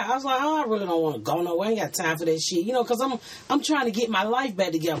hang out. I was like, oh, I really don't want to go nowhere. I ain't got time for that shit. Because I'm trying to get my life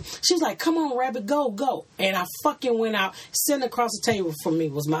back together. She's like, come on, Rabbit, go. And I fucking went out. Sitting across the table from me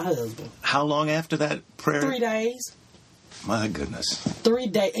was my husband. How long after that prayer? 3 days. My goodness. 3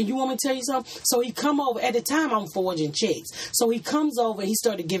 days. And you want me to tell you something? So he come over. At the time, I'm forging checks. So he comes over and he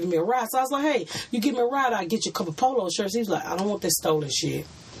started giving me a ride. So I was like, hey, you give me a ride, I'll get you a couple polo shirts. He was like, I don't want that stolen shit.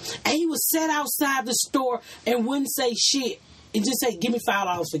 And he was sat outside the store and wouldn't say shit. And just say, give me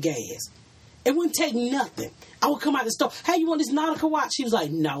 $5 for gas. It wouldn't take nothing. I would come out the store. Hey, you want this Nautica watch? He was like,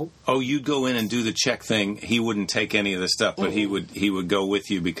 no. Oh, you'd go in and do the check thing. He wouldn't take any of the stuff, but he would go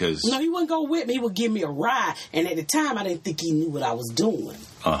with you because... No, he wouldn't go with me. He would give me a ride. And at the time, I didn't think he knew what I was doing.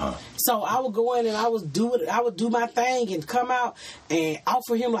 So I would go in and I would do my thing and come out and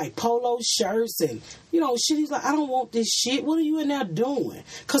offer him like polo shirts and, shit. He's like, I don't want this shit. What are you in there doing?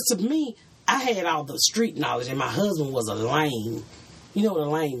 Because to me, I had all the street knowledge and my husband was a lame. You know what a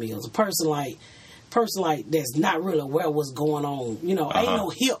lame is? A person like that's not really aware of what's going on. Ain't no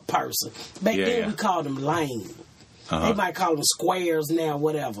hip person. Back then we called them lame. They might call them squares now,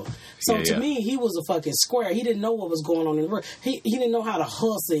 whatever. So to me, he was a fucking square. He didn't know what was going on in the world. He didn't know how to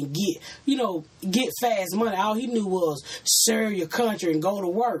hustle and get fast money. All he knew was serve your country and go to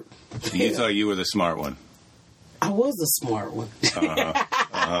work. You thought you were the smart one. I was the smart one.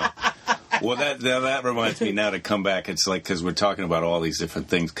 Well, that reminds me now to come back. It's like, because we're talking about all these different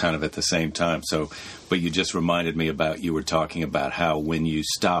things kind of at the same time. So, but you just reminded me you were talking about how when you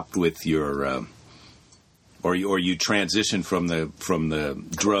stopped with your, or you transitioned from the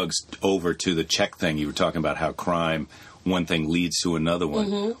drugs over to the check thing. You were talking about how crime, one thing leads to another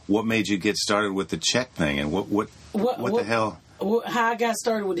one. What made you get started with the check thing, and what the hell? How I got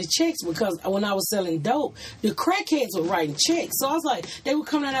started with the checks, because when I was selling dope, the crackheads were writing checks. So I was like, they would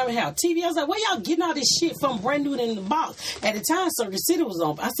come down there and have TV. I was like, where y'all getting all this shit from, brand new in the box? At the time, Circuit City was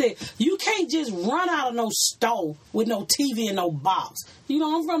on. I said, you can't just run out of no store with no TV and no box.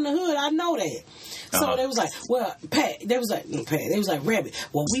 I'm from the hood. I know that. So they was like, well, Pat, they was like, Rabbit,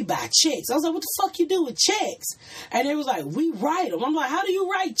 well, we buy checks. I was like, what the fuck you do with checks? And they was like, we write them. I'm like, how do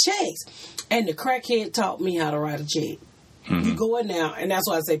you write checks? And the crackhead taught me how to write a check. You go in there, and that's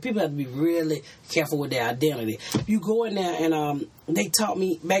why I say people have to be really careful with their identity. You go in there, and they taught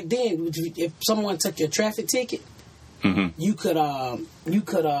me back then, if someone took your traffic ticket, you could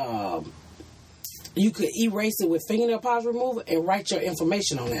erase it with fingernail polish remover and write your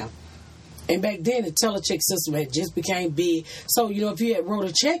information on there. And back then, the telecheck system had just became big. So, if you had wrote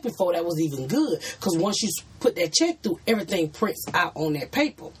a check before, that was even good. Because once you put that check through, everything prints out on that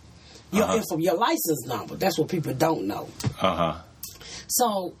paper. Your license number. That's what people don't know.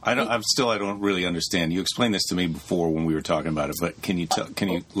 So I don't really understand. You explained this to me before when we were talking about it, but can you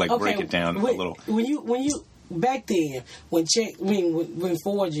break it down a little? When you back then, when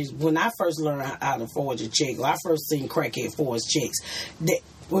forgers, when I first learned how to forge a check, or I first seen crackhead forge checks,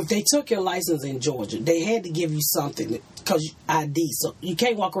 if they took your license in Georgia, they had to give you something because ID. So you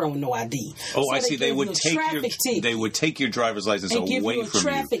can't walk around with no ID. Oh, so I see. They would take your driver's license and away give you a from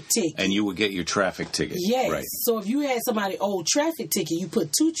traffic ticket, and you would get your traffic ticket. Yes. Right. So if you had somebody old traffic ticket, you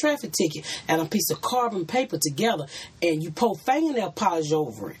put 2 traffic tickets and a piece of carbon paper together, and you pour fingernail polish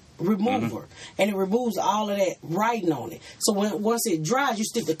over it. Remover, and it removes all of that writing on it. So once it dries, you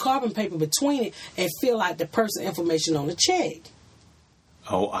stick the carbon paper between it and fill out the person information on the check.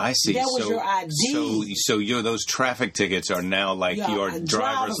 Oh, I see. That was your ID. So those traffic tickets are now like your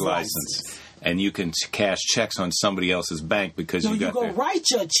driver's license, and you can cash checks on somebody else's bank because you got. No, you go write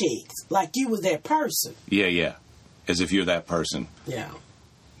your checks like you was that person. Yeah, as if you're that person. Yeah.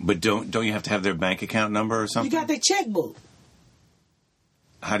 But don't you have to have their bank account number or something? You got their checkbook.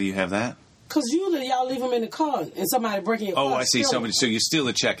 How do you have that? Because usually y'all leave them in the car and somebody breaking your car. Oh, I see. Somebody. So you steal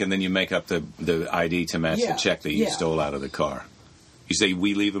the check and then you make up the ID to match the check that you stole out of the car. You say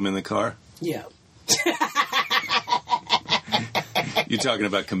we leave them in the car? Yeah. You're talking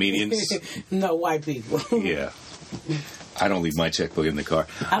about comedians? No, white people. Yeah. I don't leave my checkbook in the car.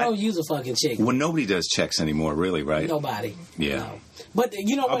 I don't use a fucking check. Well, nobody does checks anymore, really, right? Nobody. Yeah. No. But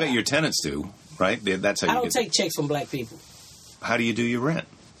you know what? I bet your tenants do, right? That's how you I don't take checks from black people. How do you do your rent?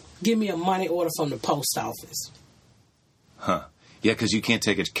 Give me a money order from the post office. Huh. Yeah, because you can't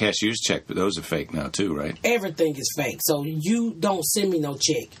take a cashier's check, but those are fake now, too, right? Everything is fake. So you don't send me no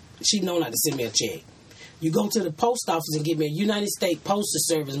check. She know not to send me a check. You go to the post office and give me a United States Postal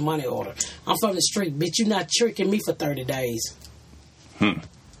Service money order. I'm from the street. Bitch, you not tricking me for 30 days.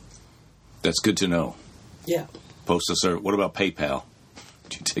 That's good to know. Yeah. Postal Service. What about PayPal?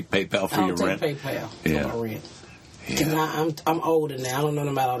 Do you take PayPal for your rent? I don't take PayPal for my rent. Yeah. I'm older now. I don't know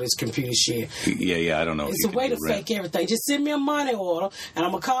about all this computer shit. Yeah, I don't know. It's a way to fake everything. Just send me a money order, and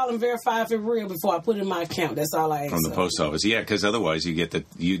I'm going to call and verify if it's real before I put it in my account. That's all I ask. From the post office. Yeah, because otherwise you get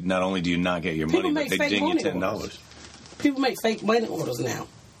not only do you not get your money, but they ding you $10. People make fake money orders now.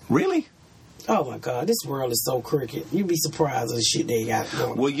 Really? Oh, my God. This world is so crooked. You'd be surprised at the shit they got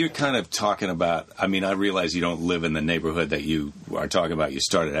going on. Well, you're kind of talking about, I mean, I realize you don't live in the neighborhood that you are talking about you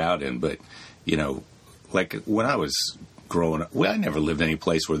started out in, but, like when I was growing up, I never lived any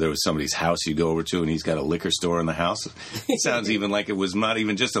place where there was somebody's house you go over to and he's got a liquor store in the house. It sounds even like it was not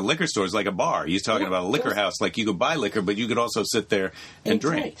even just a liquor store. It's like a bar. You're talking about a liquor house. Like you could buy liquor, but you could also sit there and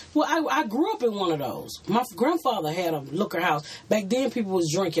drink. Well, I grew up in one of those. My grandfather had a liquor house. Back then, people was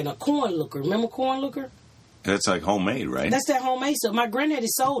drinking a corn liquor. Remember corn liquor? That's like homemade, right? That's that homemade stuff. My granddaddy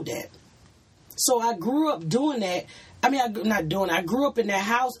sold that. So I grew up doing that. I mean, I grew up in that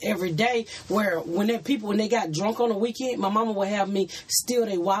house every day where when they got drunk on the weekend, my mama would have me steal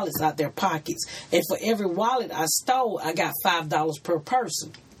their wallets out their pockets. And for every wallet I stole, I got $5 per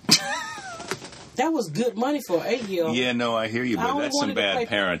person. That was good money for an 8-year-old. Yeah, no, I hear you, but that's some bad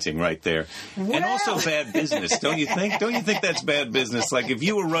parenting right there. Well, and also bad business, don't you think? Don't you think that's bad business? Like if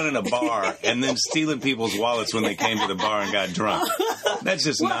you were running a bar and then stealing people's wallets when they came to the bar and got drunk. That's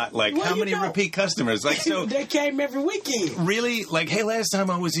just not like, how many repeat customers? Like so, they came every weekend. Really? Like, hey, last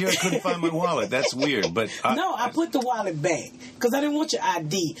time I was here, I couldn't find my wallet. That's weird. But I put the wallet back because I didn't want your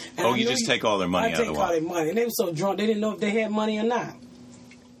ID. And you just take all their money out of the wallet. I take all their money. And they were so drunk, they didn't know if they had money or not.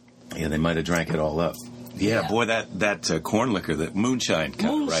 Yeah, they might have drank it all up. Yeah. Boy, that corn liquor, that moonshine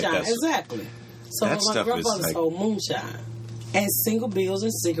kind of, right? Moonshine, exactly. So that my grandfather sold moonshine. And single bills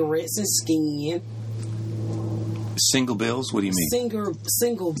and cigarettes and skin. Single bills? What do you mean?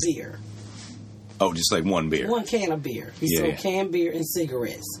 Single beer. Oh, just like one beer. One can of beer. He sold canned beer and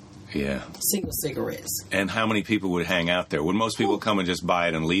cigarettes. Yeah. Single cigarettes. And how many people would hang out there? Would most people come and just buy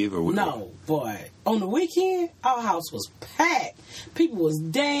it and leave? Or No, boy. On the weekend, our house was packed. People was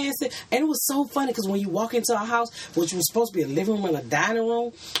dancing. And it was so funny because when you walk into our house, which was supposed to be a living room and a dining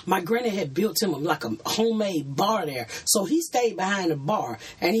room, my granny had built him like a homemade bar there. So he stayed behind the bar.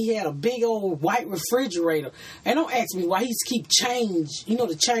 And he had a big old white refrigerator. And don't ask me why he keep change. You know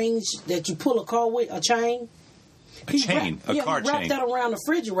the change that you pull a car with, a chain? A chain, a car he wrapped chain. that around the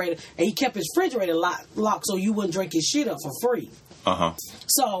refrigerator, and he kept his refrigerator locked so you wouldn't drink his shit up for free.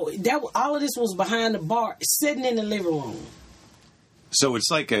 So all of this was behind the bar, sitting in the living room. So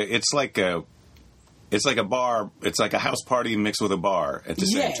it's like a bar. It's like a house party mixed with a bar at the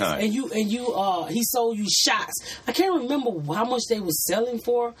same time. And he sold you shots. I can't remember how much they was selling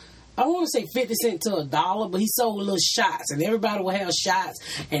for. I want to say 50 cents to $1, but he sold little shots, and everybody would have shots,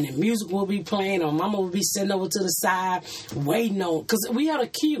 and the music would be playing, or Mama would be sitting over to the side waiting on, because we had a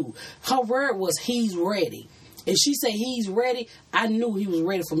cue. Her word was, he's ready. If she said he's ready, I knew he was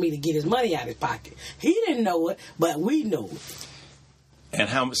ready for me to get his money out of his pocket. He didn't know it, but we knew it. And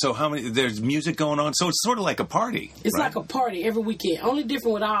how many, there's music going on, so it's sort of like a party. It's right? like a party every weekend. Only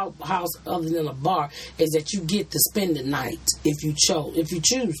different with our house, other than a bar, is that you get to spend the night if you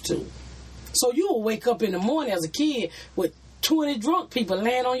choose to. So you will wake up in the morning as a kid with 20 drunk people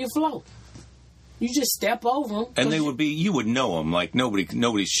laying on your floor. You just step over them. And you would know them, like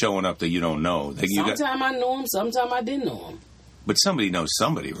nobody's showing up that you don't know. Sometimes I know them, sometimes I didn't know them. But somebody knows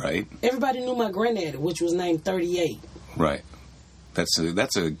somebody, right? Everybody knew my granddaddy, which was named 38. Right. That's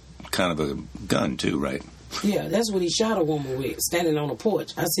a kind of a gun too, right? Yeah, that's what he shot a woman with, standing on a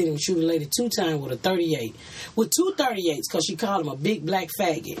porch. I seen him shoot a lady 2 times with a 38. With 2 38s, because she called him a big black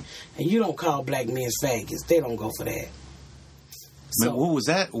faggot. And you don't call black men faggots. They don't go for that. So, man, what was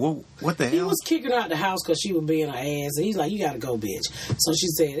that? What the hell? He was kicking her out the house because she was being her ass. And he's like, you got to go, bitch. So she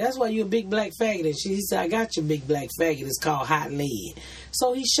said, that's why you a big black faggot. And he said, I got your big black faggot. It's called hot lead.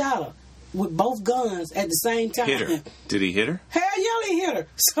 So he shot her with both guns at the same time. Hit her. Did he hit her? Hell yeah, he hit her.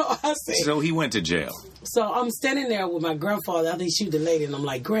 So I said. So he went to jail. So I'm standing there with my grandfather after he shoot the lady, and I'm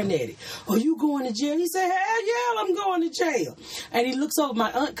like, Granddaddy, are you going to jail? He said, hell yeah, I'm going to jail. And he looks over,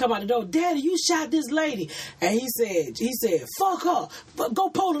 my aunt come out the door, Daddy, you shot this lady. And he said, fuck her, but go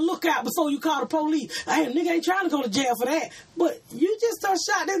pull the lookout before you call the police. Hey, nigga ain't trying to go to jail for that. But you just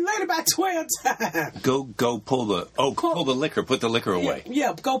shot this lady about 12 times. Go pull the liquor, put the liquor away.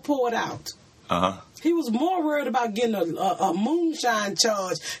 Yeah, go pour it out. He was more worried about getting a moonshine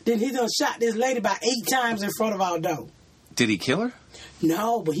charge than he done shot this lady about 8 times in front of our door. Did he kill her?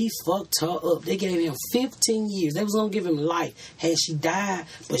 No, but he fucked her up. They gave him 15 years. They was going to give him life had she died,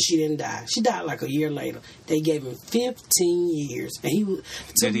 but she didn't die. She died like a year later. They gave him 15 years. And he was,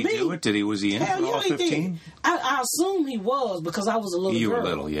 did he do it? Was he in for all 15? I assume he was because I was a little girl. You were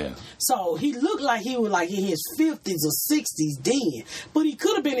little, yeah. So he looked like he was like in his 50s or 60s then. But he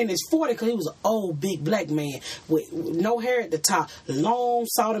could have been in his 40s because he was an old, big black man with no hair at the top, long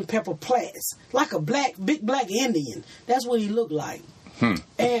salt and pepper plaits, like a big black Indian. That's what he looked like.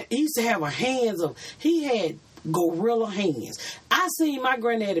 And he used to have he had gorilla hands. I seen my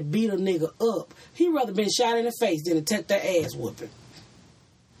granddaddy beat a nigga up. He'd rather been shot in the face than to take that ass whooping.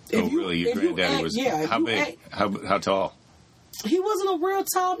 Really? Your granddaddy was... Yeah. How big? How tall? He wasn't a real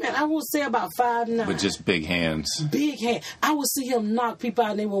tall man. I would say about 5'9". But just big hands. Big hand. I would see him knock people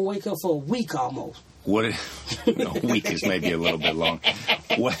out and they wouldn't wake up for a week almost. A week is maybe a little bit long.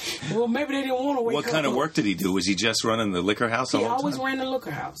 Well, maybe they didn't want to wake up. What kind of work did he do? Was he just running the liquor house all the time? He always ran the liquor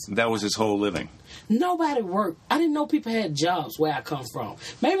house. That was his whole living? Nobody worked. I didn't know people had jobs where I come from.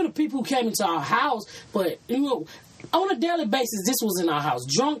 Maybe the people who came into our house, but, on a daily basis, this was in our house.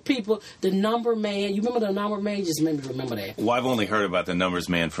 Drunk people, the number man. You remember the number man? Just made me remember that. Well, I've only heard about the numbers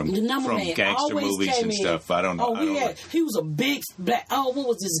man from gangster movies and stuff. I don't know. He was a big black... what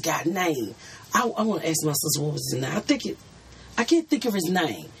was this guy's name? I want to ask my sister what was his name. I can't think of his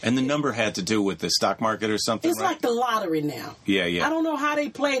name. And the number had to do with the stock market or something, It's like the lottery now. Yeah. I don't know how they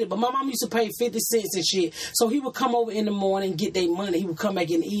played it, but my mom used to pay 50 cents and shit. So he would come over in the morning, get their money. He would come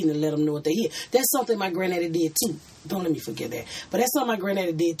back in the evening and let them know what they hit. That's something my granddaddy did, too. Don't let me forget that. But that's something my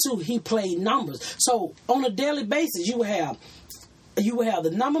granddaddy did, too. He played numbers. So on a daily basis, you would have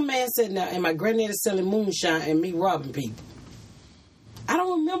the number man sitting there and my granddaddy selling moonshine and me robbing people. I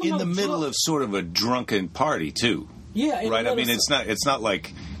don't remember in the middle of sort of a drunken party too. Yeah, right. I mean, it's not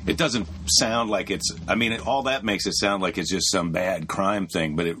like it doesn't sound like it's. I mean, all that makes it sound like it's just some bad crime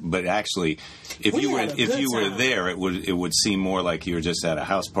thing. But actually, if you were there, it would seem more like you were just at a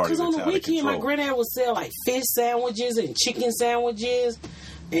house party. Because on the weekend, my granddad would sell like fish sandwiches and chicken sandwiches.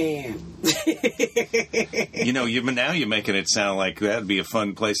 And now you're making it sound like that'd be a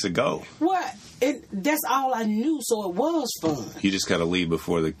fun place to go. What? That's all I knew, so it was fun. You just got to leave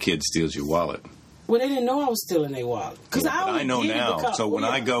before the kid steals your wallet. Well, they didn't know I was stealing their wallet. I know now. So when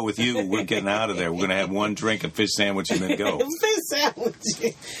I go with you, we're getting out of there. We're going to have one drink, a fish sandwich, and then go. Fish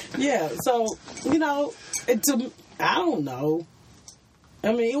sandwich. Yeah. So I don't know.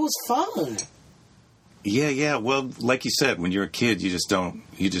 I mean, it was fun. Yeah. Well, like you said, when you're a kid, you just don't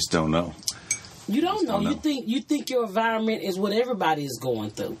know. You don't know. You think your environment is what everybody is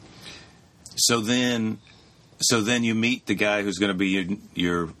going through. So then you meet the guy who's going to be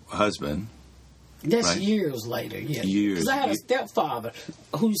your husband. That's right? Years later, yeah. Years. Because I had a stepfather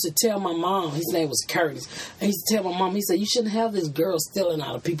who used to tell my mom, his name was Curtis, and he used to tell my mom, he said, you shouldn't have this girl stealing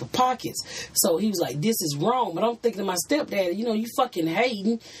out of people's pockets. So he was like, this is wrong. But I'm thinking to my stepdad, you fucking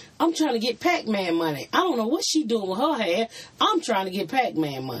hating. I'm trying to get Pac-Man money. I don't know what she doing with her hair. I'm trying to get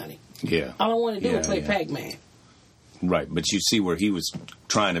Pac-Man money. Yeah. All I want to do is play Pac-Man. Right, but you see where he was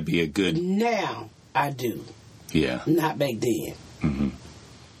trying to be a good... Now I do. Yeah. Not back then. Mm-hmm.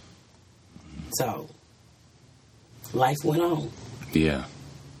 So, life went on. Yeah.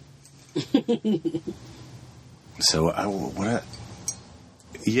 So,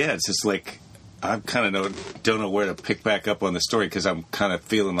 it's just like, I kind of don't know where to pick back up on the story because I'm kind of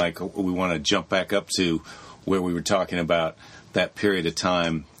feeling like we want to jump back up to where we were talking about that period of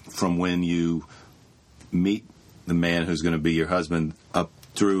time from when you meet the man who's going to be your husband up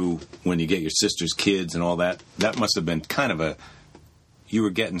through when you get your sister's kids and all that. That must have been kind of you were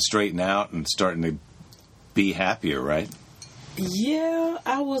getting straightened out and starting to be happier, right? Yeah,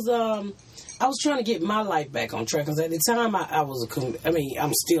 I was trying to get my life back on track because at the time I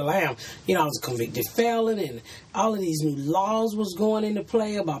still am. I was a convicted felon, and all of these new laws was going into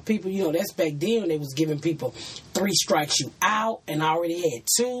play about people. That's back then they was giving people 3 strikes you out, and I already had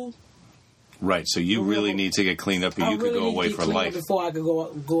 2. Right, so you really need to get cleaned up, and you could go away for life before I could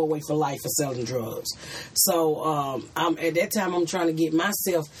go away for life for selling drugs. So at that time, I'm trying to get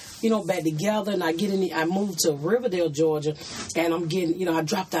myself, back together, and I moved to Riverdale, Georgia, and I'm getting, I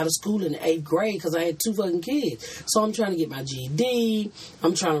dropped out of school in the 8th grade because I had 2 fucking kids. So I'm trying to get my GED.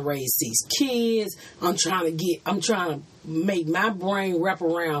 I'm trying to raise these kids. I'm trying to make my brain wrap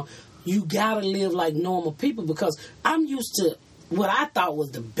around. You gotta live like normal people because I'm used to what I thought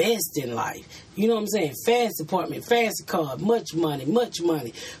was the best in life. You know what I'm saying? Fancy apartment, fancy car, much money.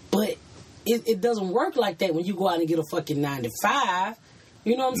 But it doesn't work like that when you go out and get a fucking 9 to 5.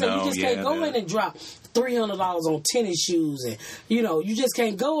 You know what I'm saying? You just can't go in and drop $300 on tennis shoes, and you just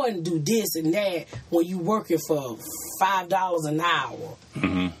can't go and do this and that when you working for $5 an hour.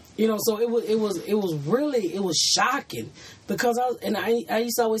 Mm-hmm. So it was shocking because I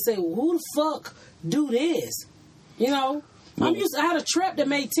used to always say, well, who the fuck do this? I had a trap that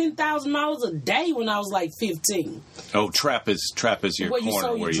made $10,000 a day when I was like 15. Oh, trap is your where corner you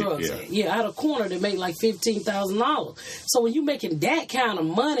sold your drugs at. Yeah, I had a corner that made like $15,000. So when you making that kind of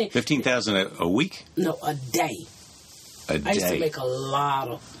money, $15,000 a week? No, a day. I used to make a lot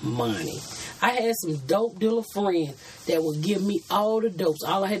of money. I had some dope dealer friends that would give me all the dopes.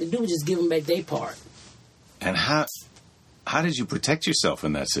 All I had to do was just give them back their part. And how did you protect yourself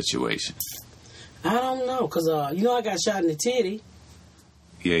in that situation? I don't know, because, I got shot in the titty.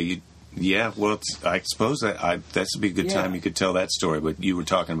 Yeah, well, I suppose that's be a good time you could tell that story, but you were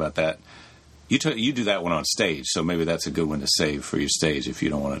talking about that. You do that one on stage, so maybe that's a good one to save for your stage if you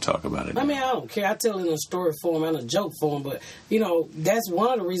don't want to talk about it. I don't care. I tell it in a story form and a joke form, but, that's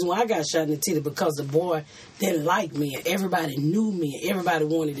one of the reasons why I got shot in the titty, because the boy didn't like me, and everybody knew me, and everybody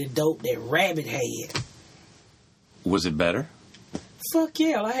wanted the dope that Rabbit had. Was it better? Fuck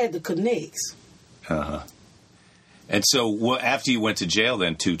yeah, I had the connects. Uh-huh. And so after you went to jail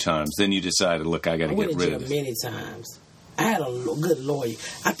then 2 times, then you decided, look, I got to get rid of this. it. Many times. I had a good lawyer.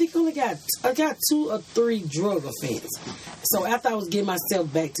 I think I got 2 or 3 drug offenses. So after I was getting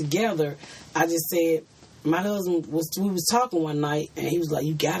myself back together, I just said, my husband we was talking one night, and he was like,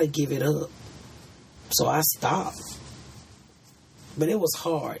 you got to give it up. So I stopped. But it was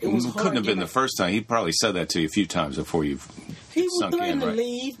hard. It couldn't have been the first time. He probably said that to you a few times before you He was threatening to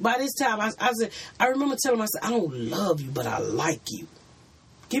leave. By this time, I remember telling him, I said, I don't love you, but I like you.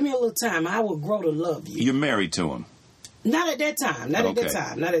 Give me a little time. I will grow to love you. You're married to him? Not at that time. Not at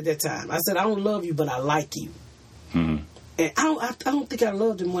that time. I said, I don't love you, but I like you. Mm-hmm. And I don't think I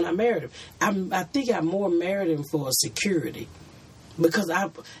loved him when I married him. I think I more married him for security. Because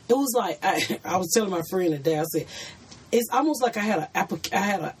it was like, I was telling my friend today, I said, it's almost like I had an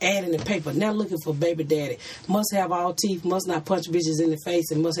ad in the paper. Now looking for baby daddy. Must have all teeth. Must not punch bitches in the face.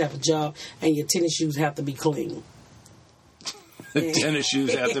 And must have a job. And your tennis shoes have to be clean. The tennis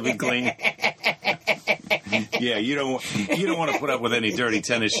shoes have to be clean. Yeah, you don't want to put up with any dirty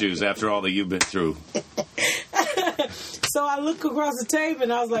tennis shoes after all that you've been through. So I look across the table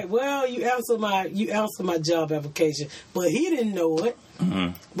and I was like, "Well, you answered my job application," but he didn't know it.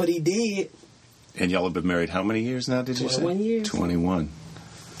 Mm-hmm. But he did. And y'all have been married how many years now, did you say? 21 years. 21.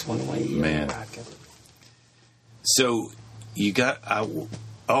 21 years. Man. So you got...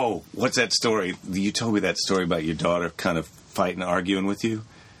 what's that story? You told me that story about your daughter kind of fighting, arguing with you.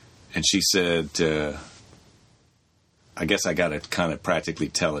 and she said, I guess I got to kind of practically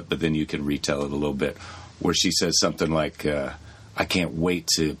tell it, but then you can retell it a little bit, where she says something like, I can't wait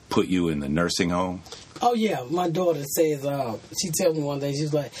to put you in the nursing home. Oh, yeah. My daughter says, she told me one day,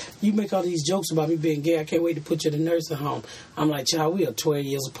 she's like, you make all these jokes about me being gay. I can't wait to put you in the nursing home. I'm like, child, we are 12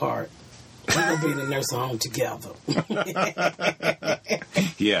 years apart. We're going to be in the nursing home together.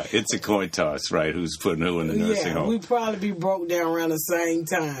 Yeah, it's a coin toss, right? Who's putting who in the nursing home? We probably be broke down around the same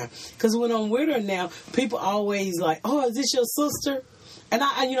time. Because when I'm with her now, people always like, oh, is this your sister? And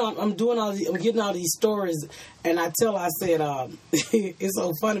I'm doing all these, I'm getting all these stories, and I tell her, I said, it's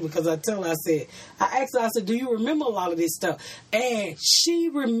so funny because I asked her, I said, do you remember a lot of this stuff? And she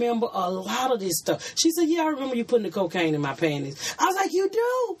remember a lot of this stuff. She said, yeah, I remember you putting the cocaine in my panties. I was like, you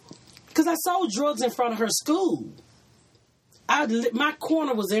do? Because I sold drugs in front of her school. My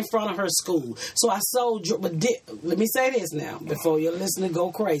corner was in front of her school. So I sold drugs. But let me say this now, before your listener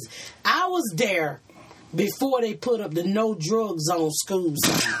go crazy. I was there before they put up the no drug zone school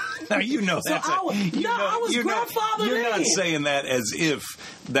sign. Now, you know that's I was grandfathered in. You're not saying that as if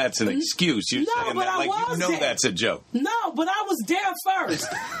that's an excuse. You're saying that like you know that's a joke. No, but I was there first.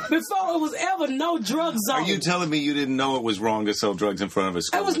 Before it was ever no drug zone. Are you telling me you didn't know it was wrong to sell drugs in front of a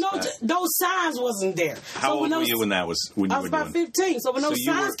school? It was those signs wasn't there. How old were you when that was? When I you was were about 15. So when those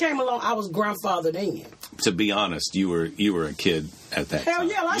signs came along, I was grandfathered in. To be honest, you were a kid at that time. Hell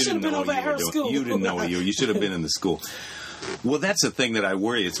yeah, I should have been over at her school. You didn't know you should have been in the school. Well, that's the thing that I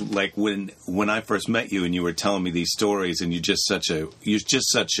worry. It's like when I first met you and you were telling me these stories, and you're just such a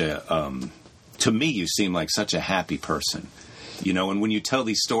to me you seem like such a happy person, you know. And when you tell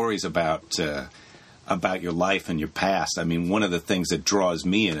these stories about your life and your past, I mean, one of the things that draws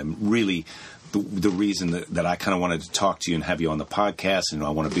me in, and really the reason that I kind of wanted to talk to you and have you on the podcast, and I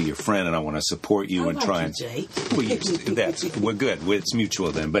want to be your friend and I want to support you and try and. Jake. Well, we're good. It's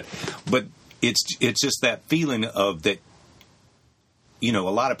mutual then, but it's just that feeling of that. You know,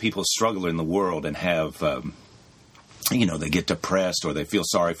 a lot of people struggle in the world and have, they get depressed or they feel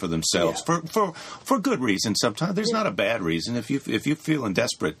sorry for themselves for good reason. Sometimes there's not a bad reason. If you're feeling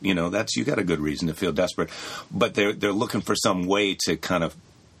desperate, you got a good reason to feel desperate. But they're looking for some way to kind of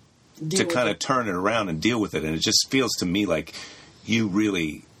turn it around and deal with it. And it just feels to me like you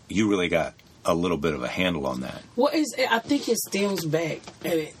really got a little bit of a handle on that. Well, I think it stems back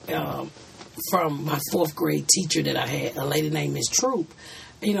from my fourth grade teacher that I had, a lady named Miss Troop.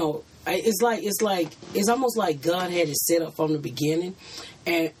 You know, it's almost like God had it set up from the beginning,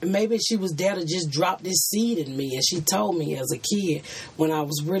 and maybe she was there to just drop this seed in me. And she told me as a kid, when I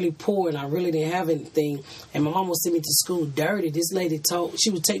was really poor and I really didn't have anything, and my mom would send me to school dirty, this lady she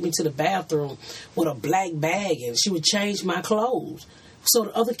would take me to the bathroom with a black bag, and she would change my clothes so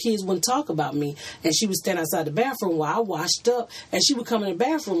the other kids wouldn't talk about me. And she would stand outside the bathroom while I washed up, and she would come in the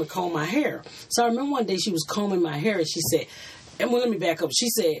bathroom and comb my hair. So I remember one day she was combing my hair, and she said, and let me back up. She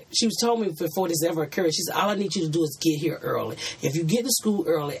said, she was told me before this ever occurred, she said, all I need you to do is get here early. If you get to school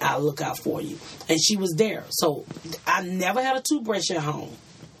early, I'll look out for you. And she was there. So I never had a toothbrush at home.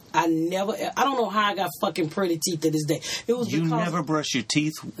 I don't know how I got fucking pretty teeth to this day. It was you never brush your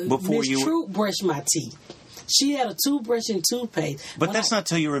teeth before Miss Troop brushed my teeth. She had a toothbrush and toothpaste. But that's not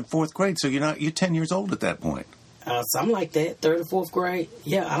till you're in fourth grade, so you're 10 years old at that point. Something like that, third or fourth grade.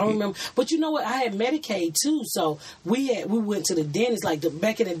 Yeah, I don't remember. But you know what? I had Medicaid too, so we went to the dentist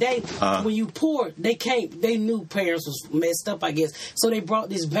back in the day. When you poor, they knew parents was messed up, I guess. So they brought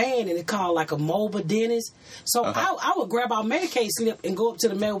this van and it called like a mobile dentist. So I would grab our Medicaid slip and go up to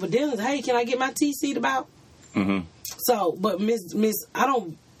the mobile dentist. Hey, can I get my teeth seen about? Mm-hmm. So, but Miss, I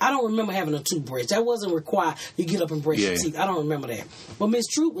don't remember having a toothbrush. That wasn't required. You get up and brush your teeth. I don't remember that. But Miss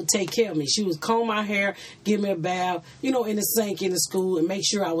Troop would take care of me. She would comb my hair, give me a bath, in the sink in the school, and make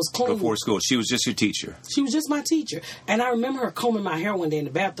sure I was clean. Before school, she was just your teacher. She was just my teacher. And I remember her combing my hair one day in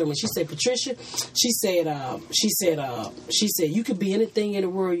the bathroom, and she said, Patricia, she said, you could be anything in the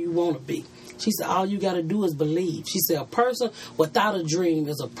world you want to be. She said, all you got to do is believe. She said, a person without a dream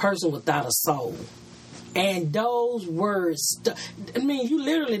is a person without a soul. And those words,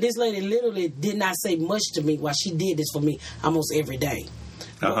 this lady literally did not say much to me while she did this for me almost every day.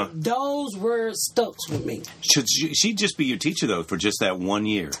 Those words stuck with me. Should she just be your teacher, though, for just that 1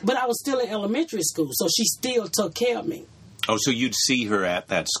 year? But I was still in elementary school, so she still took care of me. Oh, so you'd see her at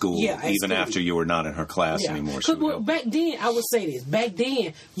that school even after you were not in her class anymore. Well, back then, I would say this. Back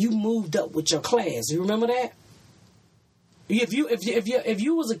then, you moved up with your class. You remember that? If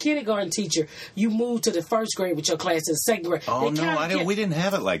you was a kindergarten teacher, you moved to the first grade with your class in second grade. Oh no, we didn't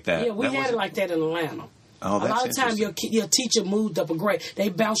have it like that. Yeah, we had it like that in Atlanta. Oh, that's a lot of times your teacher moved up a grade. They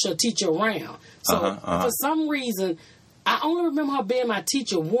bounced your teacher around. So for some reason, I only remember her being my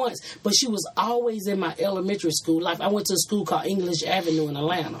teacher once, but she was always in my elementary school. Like I went to a school called English Avenue in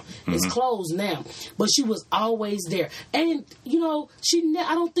Atlanta. It's closed now, but she was always there. And you know,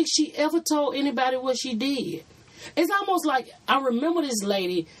 I don't think she ever told anybody what she did. It's almost like I remember this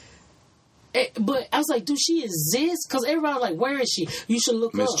lady. But I was like, do she exist? Because everybody was like, where is she? You should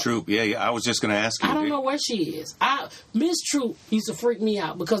look Miss up. Troop. Yeah, I was just going to ask you. I don't know where she is. Miss Troop used to freak me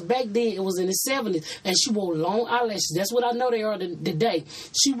out because back then it was in the 70s and she wore long eyelashes. That's what I know they are today.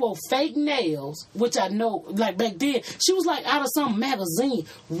 She wore fake nails, which I know, like back then, she was like out of some magazine.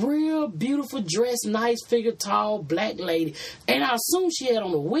 Real beautiful dress, nice figure, tall, black lady. And I assumed she had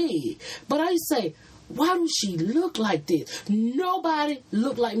on a wig. But I used to say, why do she look like this? Nobody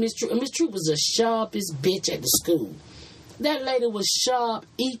looked like Miss Troop. And Miss Troop was the sharpest bitch at the school. That lady was sharp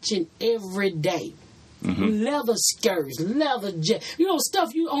each and every day. Leather skirts, leather jacket. You know,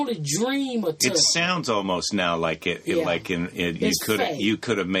 stuff you only dream of. It sounds almost now like you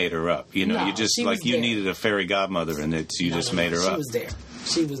could have made her up. You know, No, you just she like was you there. needed a fairy godmother, and you just made her She up. was there.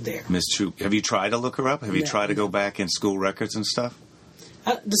 She was there. Miss Troop. Have you tried to look her up? Have you No. tried to go back in school records and stuff?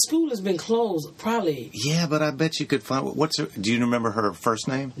 The school has been closed probably. Yeah, but I bet you could find. Do you remember her first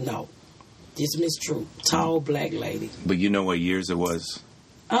name? No. It's Miss Troop. Tall black lady. But you know what years it was?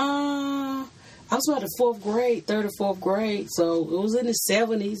 I was about the third or fourth grade. So it was in the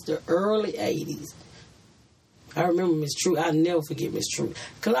 70s, the early 80s. I remember Miss Troop. I'll never forget Miss Troop.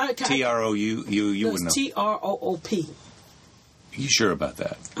 TROU. You wouldn't know. TROOP. You sure about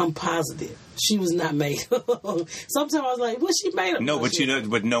that? I'm positive. She was not made up. Sometimes I was like, was she made up? No,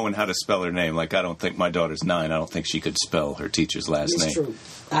 but knowing how to spell her name, like I don't think my daughter's 9. I don't think she could spell her teacher's last Miss name. Troop.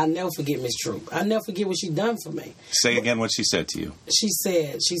 I'll never forget Miss Troop. I'll never forget what she done for me. Say again what she said to you. She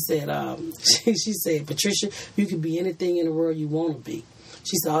said, Patricia, you can be anything in the world you want to be.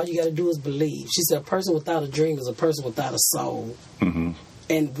 She said, all you got to do is believe. She said, a person without a dream is a person without a soul. Mm-hmm.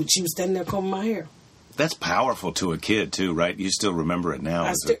 And she was standing there combing my hair. That's powerful to a kid, too, right? You still remember it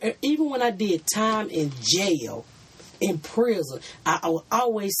now. Even when I did time in jail, in prison, I would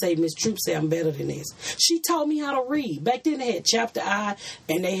always say, Miss Troop said, I'm better than this. She taught me how to read. Back then they had chapter I,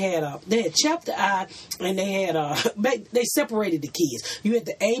 and they had chapter I, and they separated the kids. You had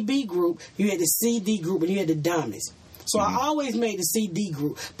the AB group, you had the CD group, and you had the dummies. So I always made the CD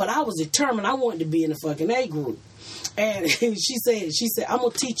group, but I was determined I wanted to be in the fucking A group. And she said, I'm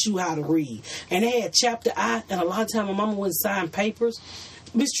going to teach you how to read. And they had chapter I, and a lot of times my mama wouldn't sign papers.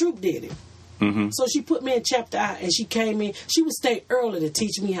 Miss Troop did it. Mm-hmm. So she put me in chapter I, and she came in. She would stay early to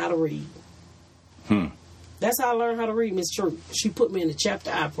teach me how to read. That's how I learned how to read, Miss Troop. She put me in the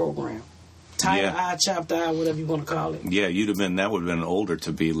chapter I program. Title I, chapter I, whatever you want to call it. Yeah, that would have been older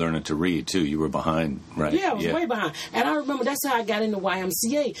to be learning to read, too. You were behind, right? Yeah, I was way behind. And I remember that's how I got into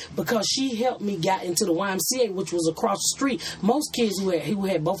YMCA, because she helped me get into the YMCA, which was across the street. Most kids who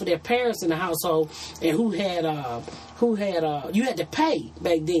had both of their parents in the household and who had you had to pay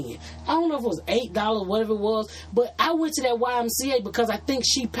back then. I don't know if it was $8, whatever it was, but I went to that YMCA because I think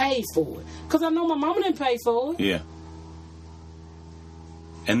she paid for it. Because I know my mama didn't pay for it. Yeah.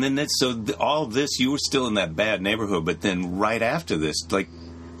 And then all of this, you were still in that bad neighborhood, but then right after this, like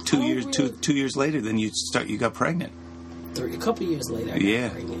 2 years later, then you got pregnant. A couple years later, I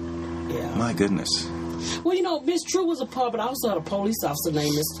got pregnant. Yeah. My goodness. Well, you know, Miss True was a part, but I also had a police officer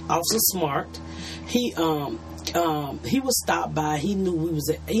named Officer Smart. He was stopped by. He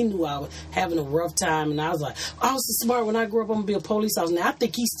knew I was having a rough time, and I was like, Officer Smart, when I grow up, I'm gonna be a police officer. Now I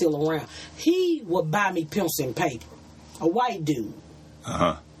think he's still around. He would buy me pencil and paper. A white dude.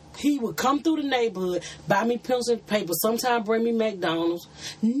 Uh-huh. He would come through the neighborhood, buy me pencil and paper, sometimes bring me McDonald's.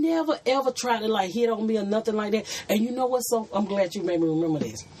 Never, ever tried to, hit on me or nothing like that. And you know what? So I'm glad you made me remember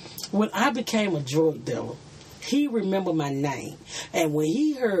this. When I became a drug dealer, he remembered my name. And when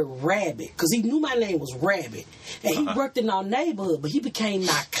he heard Rabbit, because he knew my name was Rabbit, and he worked in our neighborhood, but he became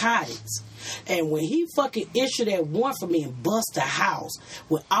narcotics. And when he fucking issued that warrant for me and bust the house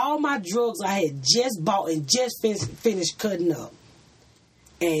with all my drugs I had just bought and just finished cutting up,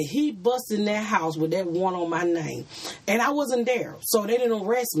 and he busted in that house with that one on my name. And I wasn't there, so they didn't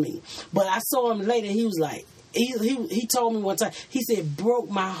arrest me. But I saw him later, and he was like, he told me one time, he said,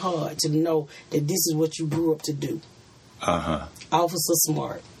 broke my heart to know that this is what you grew up to do. Uh-huh. Officer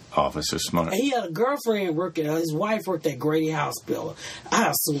Smart. Officer Smart. And he had a girlfriend working, his wife worked at Grady Hospital.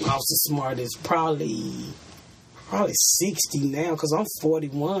 I assume Officer Smart is probably 60 now, because I'm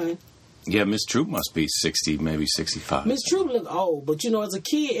 41. Yeah, Miss Troop must be 60, maybe 65. Miss Troop look old, but as a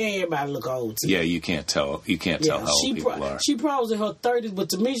kid, everybody look old too. Yeah, you can't tell. You can't tell how old people are. She probably was in her 30s, but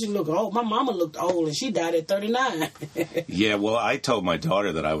to me, she looked old. My mama looked old, and she died at 39. Yeah, well, I told my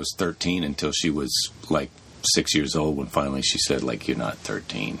daughter that I was 13 until she was like 6 years old when finally she said, like, you're not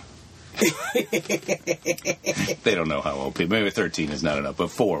 13. They don't know how old people. Maybe 13 is not enough, but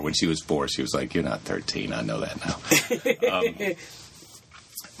 4. When she was 4, she was like, "You're not 13. I know that now."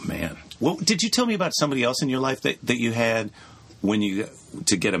 Man, well, did you tell me about somebody else in your life that you had when you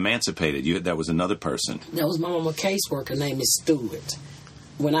to get emancipated? That was another person. That was my mama caseworker named Miss Stewart.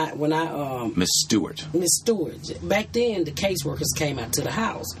 When I Miss Stewart. Miss Stewart. Back then, the caseworkers came out to the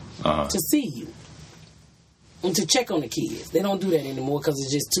house to see you. And to check on the kids. They don't do that anymore because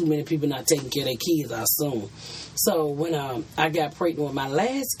it's just too many people not taking care of their kids, I assume. So when I got pregnant with my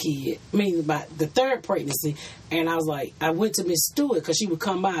last kid, the third pregnancy, and I was like, I went to Miss Stewart because she would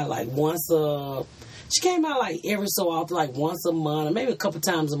come by like she came out like every so often, like once a month or maybe a couple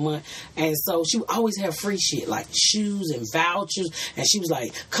times a month. And so she would always have free shit like shoes and vouchers. And she was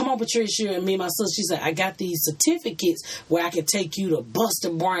like, "Come on, Patricia." And me and my sister, she said, "I got these certificates where I can take you to Buster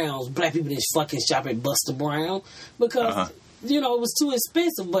Brown's." Black people didn't fucking shop at Buster Brown because, it was too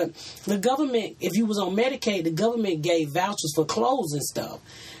expensive. But the government, if you was on Medicaid, the government gave vouchers for clothes and stuff.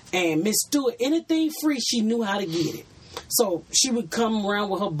 And Miss Stewart, anything free, she knew how to get it. So she would come around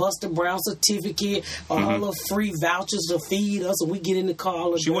with her Buster Brown certificate or her little free vouchers to feed us, and we get in the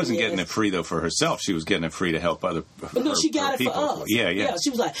car. She wasn't getting it free though for herself. She was getting it free to help other. But no, she got it for us. Yeah. She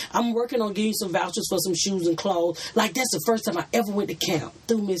was like, "I'm working on getting you some vouchers for some shoes and clothes." Like that's the first time I ever went to camp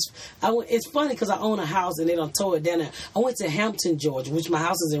through Miss. It's funny because I own a house and they done tore it down there. I went to Hampton, Georgia, which my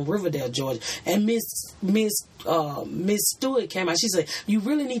house is in Riverdale, Georgia, and Miss Stewart came out. She said, "You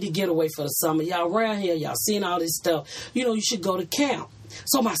really need to get away for the summer. Y'all around here, y'all seeing all this stuff. You should go to camp."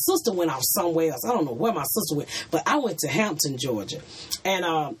 So my sister went off somewhere else. I don't know where my sister went, but I went to Hampton, Georgia.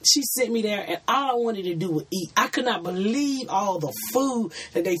 And she sent me there, and all I wanted to do was eat. I could not believe all the food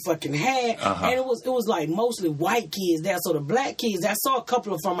that they fucking had. And it was like mostly white kids there. So the black kids, I saw a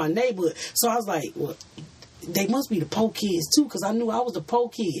couple of from my neighborhood. So I was like, well, they must be the poor kids too, because I knew I was the poor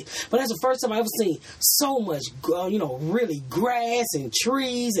kid. But that's the first time I ever seen so much, really grass and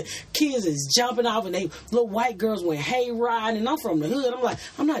trees, and kids is jumping off, and they little white girls went hay riding. And I'm from the hood. I'm like,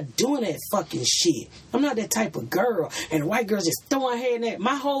 I'm not doing that fucking shit. I'm not that type of girl. And the white girls just throwing hay in that.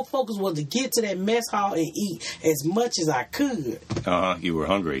 My whole focus was to get to that mess hall and eat as much as I could. You were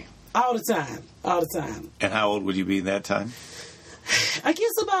hungry all the time. And how old would you be that time? I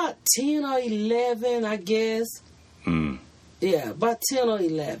guess about 10 or 11, I guess. Yeah, about 10 or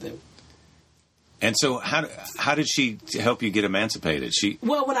 11. And so how did she help you get emancipated?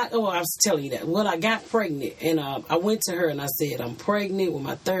 Well, I was telling you that. When I got pregnant, and I went to her and I said, "I'm pregnant with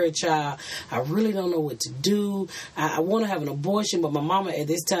my third child. I really don't know what to do. I want to have an abortion," but my mama at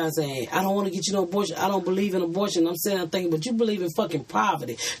this time saying, "I don't want to get you no abortion. I don't believe in abortion." I'm sitting there thinking, but you believe in fucking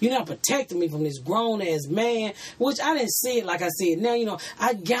poverty. You're not protecting me from this grown-ass man, which I didn't see it like I said. Now,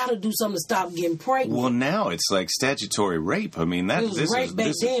 I got to do something to stop getting pregnant. Well, now it's like statutory rape. I mean, it was rape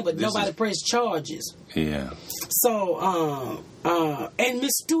back then, but nobody pressed charges. Yeah. So, and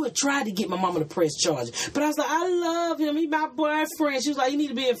Miss Stewart tried to get my mama to press charges. But I was like, I love him. He's my boyfriend. She was like, you need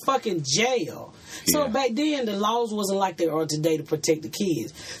to be in fucking jail. Yeah. So back then, the laws wasn't like they are today to protect the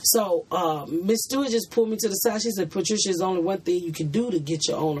kids. So Miss Stewart just pulled me to the side. She said, "Patricia, there's only one thing you can do to get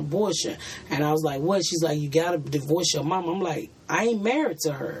your own abortion." And I was like, "What?" She's like, "You got to divorce your mama." I'm like, I ain't married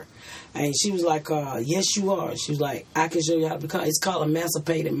to her. And she was like, "Yes, you are." She was like, "I can show you how to become." It's called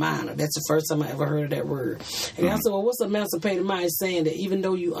emancipated minor. That's the first time I ever heard of that word. And I said, "Well, what's emancipated minor?" It's saying that even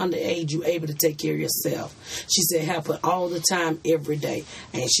though you're underage, you're able to take care of yourself. She said, "Happen all the time, every day."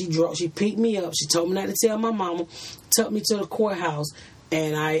 And she picked me up. She told me not to tell my mama, took me to the courthouse,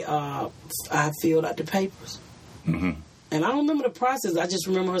 and I filled out the papers. And I don't remember the process. I just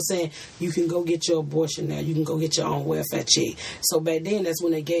remember her saying, "You can go get your abortion now. You can go get your own welfare check." So back then, that's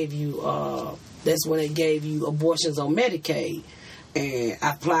when they gave you abortions on Medicaid. And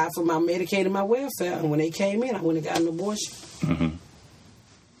I applied for my Medicaid and my welfare. And when they came in, I went and got an abortion.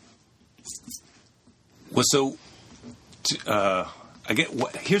 Well, so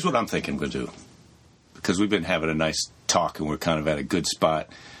here's what I'm thinking we'll do, because we've been having a nice talk and we're kind of at a good spot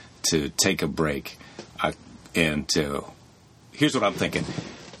to take a break. Here's what I'm thinking.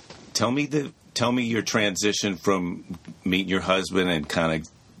 Tell me your transition from meeting your husband and kind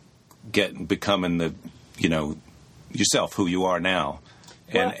of becoming the, yourself, who you are now,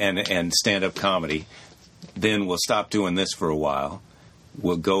 and stand-up comedy. Then we'll stop doing this for a while.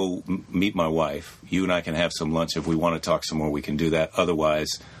 We'll go meet my wife. You and I can have some lunch. If we want to talk some more, we can do that. Otherwise,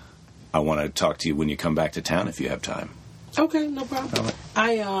 I want to talk to you when you come back to town if you have time. Okay, no problem.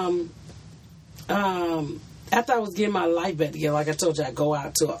 Right. After I was getting my life back together, like I told you, I go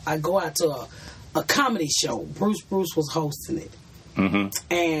out to a comedy show. Bruce was hosting it.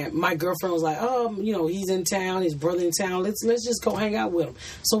 Mm-hmm. And my girlfriend was like, he's in town, his brother in town. Let's just go hang out with him.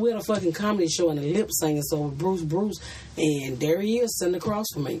 So we had a fucking comedy show and a lip singing. So with Bruce, and there he is sitting across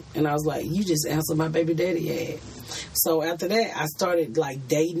from me. And I was like, you just answered my baby daddy ad. So after that, I started like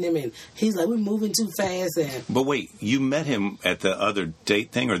dating him, and he's like, we're moving too fast. And but wait, you met him at the other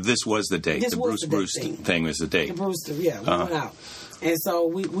date thing, or this was the date? This the was Bruce thing was the date. The Bruce, yeah, we went out. And so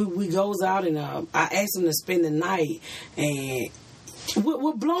we goes out, and I asked him to spend the night, and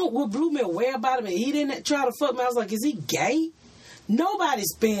what blew me away about him, and he didn't try to fuck me. I was like, is he gay? Nobody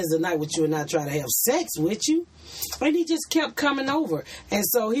spends the night with you and not try to have sex with you. And he just kept coming over. And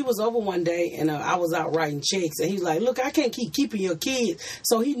so he was over one day, and I was out writing checks, and he was like, look, I can't keep keeping your kids.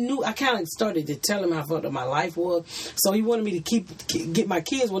 So he knew, I kind of started to tell him how fucked up my life was. So he wanted me to get my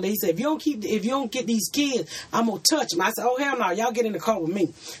kids one day. He said, if you don't get these kids, I'm going to touch them. I said, oh, hell no, y'all get in the car with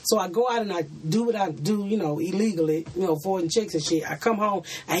me. So I go out and I do what I do, illegally, forwarding checks and shit. I come home,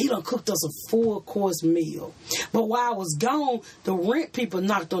 and he done cooked us a 4-course meal. But while I was gone, the rent people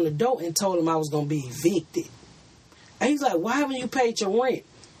knocked on the door and told him I was going to be evicted. And he's like, why haven't you paid your rent?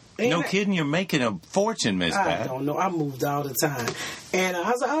 No kidding, you're making a fortune, Miss Pat. I don't know. I moved all the time. And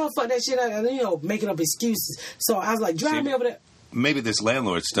I was like, oh, fuck that shit. Making up excuses. So I was like, drive me over there. Maybe this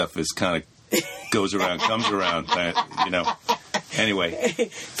landlord stuff is kind of goes around, comes around, Anyway.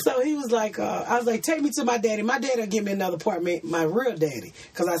 So he was like, I was like, take me to my daddy. My daddy will give me another apartment, my real daddy,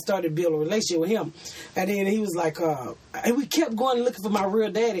 because I started to build a relationship with him. And then he was like, and we kept going looking for my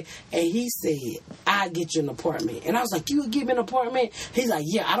real daddy, and he said, I'll get you an apartment. And I was like, you would give me an apartment? He's like,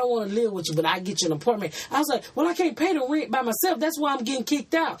 yeah, I don't want to live with you, but I'll get you an apartment. I was like, well, I can't pay the rent by myself. That's why I'm getting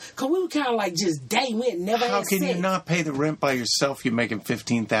kicked out. Because we were kind of like just dating. We had never had sex. How can you not pay the rent by yourself? You're making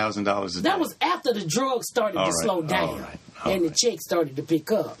 $15,000 a day. That was after the drugs started to slow down. And the check started to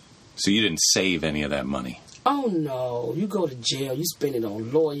pick up. So you didn't save any of that money? Oh no! You go to jail. You spend it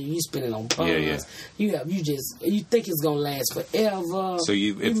on lawyer. You spend it on bonds. Yeah. You think it's gonna last forever. So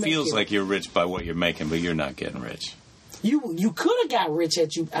it feels like you're rich by what you're making, but you're not getting rich. You could have got rich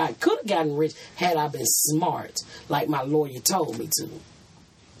I could have gotten rich had I been smart, like my lawyer told me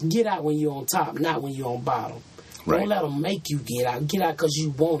to. Get out when you're on top, not when you're on bottom. Right. Don't let them make you get out. Get out because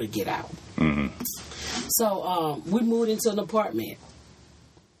you want to get out. Mm-hmm. So we moved into an apartment,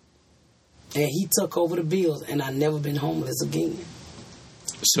 and he took over the bills, and I never been homeless again.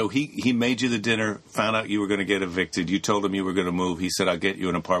 So he made you the dinner, found out you were going to get evicted. You told him you were going to move. He said, I'll get you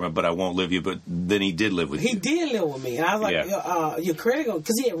an apartment, but I won't live you. But then he did live with you. He did live with me. And I was like, your credit,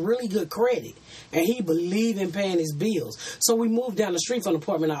 because he had really good credit. And he believed in paying his bills. So we moved down the street from the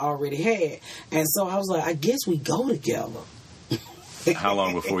apartment I already had. And so I was like, I guess we go together. How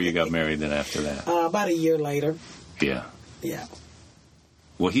long before you got married then after that? About a year later. Yeah. Yeah.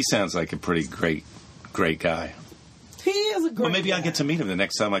 Well, he sounds like a pretty great guy. He is a great Well, maybe guy. I'll get to meet him the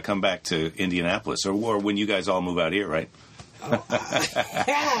next time I come back to Indianapolis, or when you guys all move out here, right?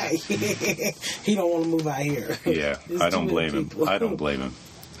 He don't want to move out here. Yeah, I don't blame him. I don't blame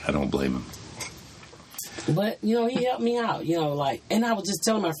him. But, he helped me out, and I was just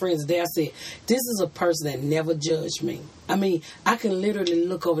telling my friends today, I said, this is a person that never judged me. I mean, I can literally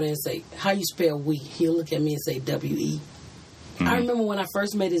look over there and say, how you spell we? He'll look at me and say W-E. Mm-hmm. I remember when I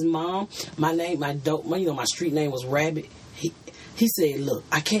first met his mom, my street name was Rabbit. He said, look,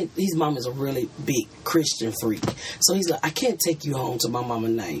 I can't, his mom is a really big Christian freak. So he's like, I can't take you home to my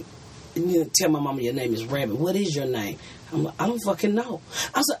mama's name. And tell my mama your name is Rabbit. What is your name? I'm like, I don't fucking know.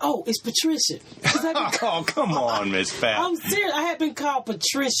 I was like, oh, it's Patricia. Oh, come on, Miss Pat. I'm serious. I had been called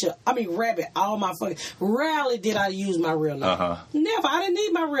Rabbit all my fucking... Rarely did I use my real name. Uh-huh. Never. I didn't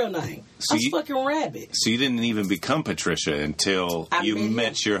need my real name. I was fucking Rabbit. So you didn't even become Patricia until you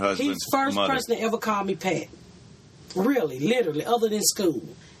met your husband's He's the first mother. person to ever call me Pat. Really, literally, other than school.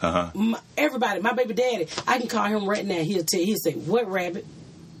 Uh-huh. Everybody, my baby daddy, I can call him right now. He'll say, what Rabbit?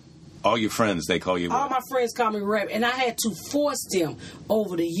 All your friends, they call you All what? my friends call me Rabbit. And I had to force them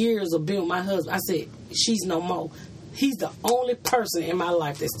over the years of being with my husband. I said, she's no more. He's the only person in my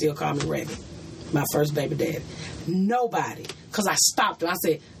life that still call me Rabbit. My first baby daddy. Nobody. Because I stopped him. I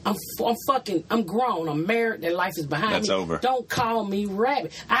said, I'm grown. I'm married. That life is behind me. That's over. Don't call me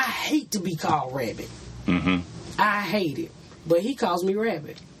Rabbit. I hate to be called Rabbit. Mm-hmm. I hate it. But he calls me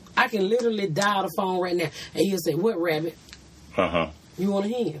Rabbit. I can literally dial the phone right now. And he'll say, what Rabbit? Uh-huh. You want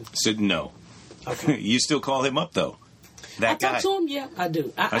to hear him? Said no. Okay. You still call him up, though? That guy. I talk to him, yeah, I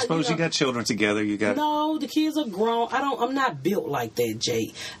do. I suppose you got children together. You got... No, the kids are grown. I'm not built like that,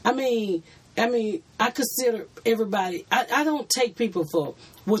 Jay. I mean, I consider everybody... I don't take people for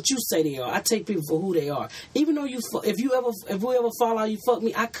what you say they are. I take people for who they are. Even though if we ever fall out, you fuck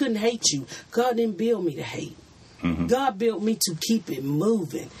me, I couldn't hate you. God didn't build me to hate. Mm-hmm. God built me to keep it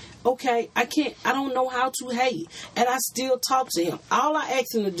moving. Okay, I don't know how to hate. And I still talk to him. All I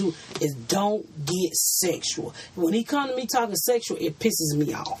ask him to do is don't get sexual. When he comes to me talking sexual, it pisses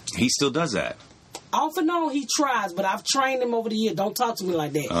me off. He still does that. Off and on, he tries, but I've trained him over the years. Don't talk to me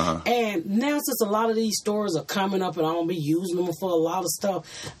like that. Uh-huh. And now, since a lot of these stories are coming up and I'm going to be using them for a lot of stuff,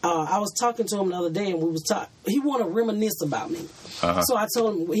 I was talking to him the other day and we was talking. He want to reminisce about me. Uh-huh. So I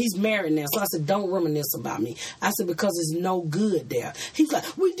told him, he's married now. So I said, don't reminisce about me. I said, because there's no good there. He's like,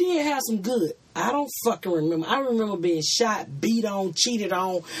 we did have some good. I don't fucking remember. I remember being shot, beat on, cheated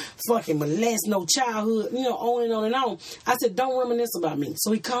on, fucking molested, no childhood, on and on and on. I said, don't reminisce about me.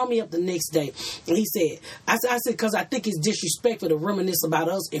 So he called me up the next day and he said, I said, because I think it's disrespectful to reminisce about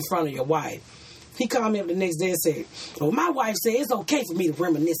us in front of your wife. He called me up the next day and said, well, my wife said it's okay for me to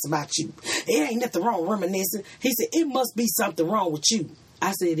reminisce about you. It ain't nothing wrong with reminiscing. He said, it must be something wrong with you.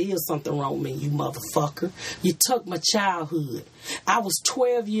 I said, it is something wrong with me, you motherfucker. You took my childhood. I was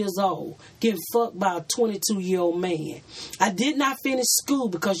 12 years old, getting fucked by a 22-year-old man. I did not finish school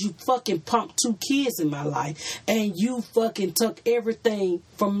because you fucking pumped 2 kids in my life, and you fucking took everything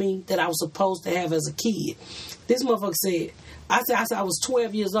from me that I was supposed to have as a kid. This motherfucker said, I said I was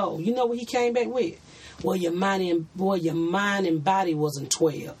 12 years old. You know what he came back with? Well, your mind and body wasn't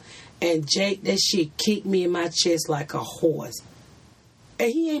 12. And Jake, that shit kicked me in my chest like a horse.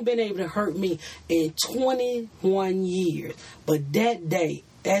 And he ain't been able to hurt me in 21 years. But that day,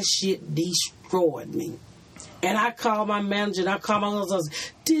 that shit destroyed me. And I called my manager and I called my husband.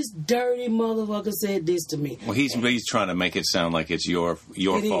 This dirty motherfucker said this to me. Well, he's trying to make it sound like it's your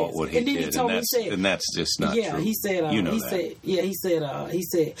fault what he and then did, he told me, and that's just not yeah, true. He said, he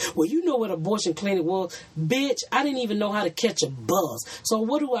said, well, you know what abortion clinic was, bitch. I didn't even know how to catch a bus. So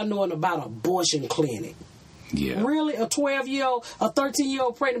what do I know about abortion clinic? Yeah. Really? A 12-year-old, a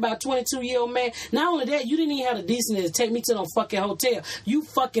 13-year-old pregnant by a 22-year-old man? Not only that, you didn't even have the decency to take me to no fucking hotel. You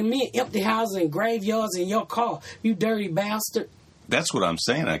fucking me in empty houses and graveyards in your car, you dirty bastard. That's what I'm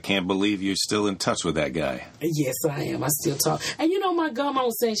saying. I can't believe you're still in touch with that guy. Yes, I am. I still talk. And my godmama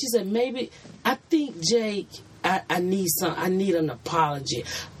was saying, she said, maybe, I think Jake, I need an apology.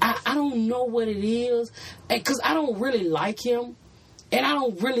 I don't know what it is, because I don't really like him, and I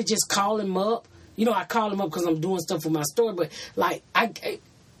don't really just call him up. I call him up because I'm doing stuff for my store, but like I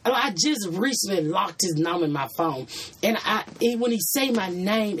just recently locked his number in my phone, and when he say my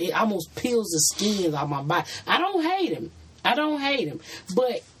name, it almost peels the skin off my body. I don't hate him,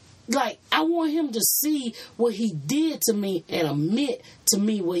 but like I want him to see what he did to me and admit to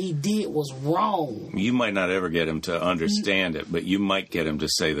me what he did was wrong. You might not ever get him to understand it, but you might get him to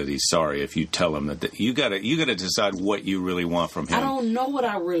say that he's sorry if you tell him that you got to decide what you really want from him. I don't know what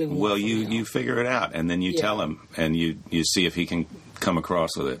I really want. Well, you figure it out, and then you tell him, and you see if he can come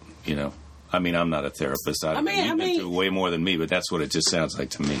across with it. I mean, I'm not a therapist. You've been through way more than me, but that's what it just sounds like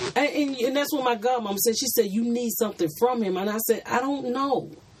to me. And that's what my godmom said. She said, you need something from him. And I said, I don't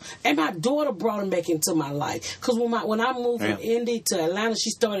know. And my daughter brought him back into my life. Because when I moved from Indy to Atlanta,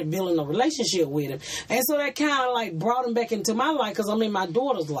 she started building a relationship with him. And so that kind of like brought him back into my life because I'm in my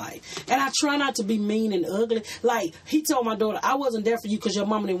daughter's life. And I try not to be mean and ugly. Like, he told my daughter, I wasn't there for you because your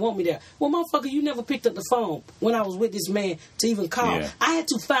mama didn't want me there. Well, motherfucker, you never picked up the phone when I was with this man to even call. Yeah. I had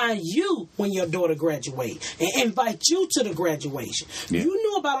to find you when your daughter graduated and invite you to the graduation. Yeah. You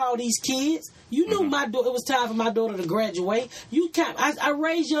knew about all these kids. You knew my daughter. It was time for my daughter to graduate. I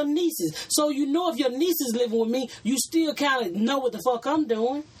raised your nieces, so if your niece is living with me, you still kind of know what the fuck I'm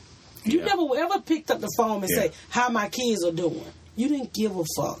doing. You never ever picked up the phone and say how my kids are doing. You didn't give a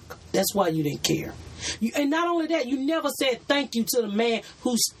fuck. That's why you didn't care. And not only that, you never said thank you to the man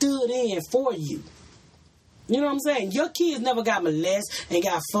who stood in for you. You know what I'm saying? Your kids never got molested and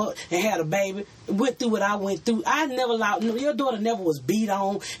got fucked and had a baby, went through what I went through. Your daughter never was beat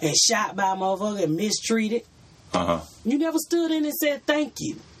on and shot by a motherfucker and mistreated. Uh-huh. You never stood in and said thank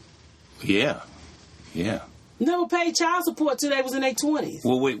you. Yeah. Never paid child support till they was in their 20s.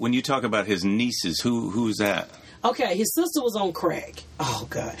 Well, wait, when you talk about his nieces, who's that? Okay, his sister was on crack. Oh,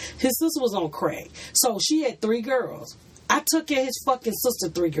 God. His sister was on crack. So she had 3 girls. I took care of his fucking sister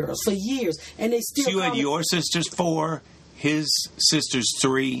 3 girls for years, and they still. So you had your sisters 4, his sisters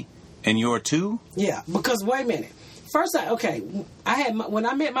 3, and your 2? Yeah, because wait a minute. First, when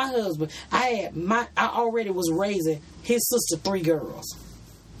I met my husband, I already was raising his sister 3 girls.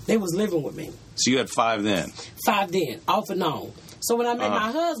 They was living with me. So you had 5 then? 5 then, off and on. So when I met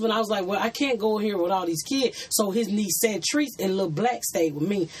my husband, I was like, well, I can't go here with all these kids. So his niece Santrice and Lil Black stayed with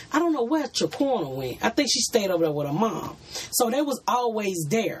me. I don't know where Chaquana went. I think she stayed over there with her mom. So they was always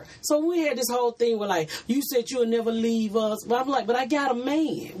there. So we had this whole thing where, like, you said you'll never leave us. But I'm like, but I got a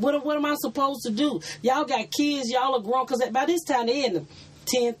man. What am I supposed to do? Y'all got kids. Y'all are grown. Because by this time, they're in the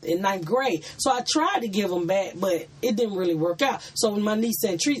 10th and 9th grade. So I tried to give them back, but it didn't really work out. So my niece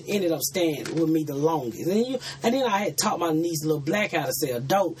Santrice ended up staying with me the longest. And then I had taught my niece Lil Black how to sell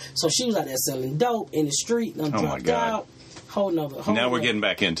dope. So she was out there selling dope in the street. And I'm dropped out. Now we're getting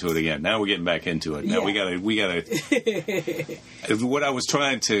back into it again. Now we gotta. What I was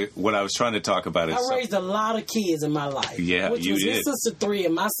trying to talk about is I raised a lot of kids in my life. Yeah, which you was did. His sister 3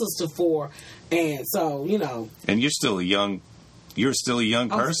 and my sister 4, and so And you're still a young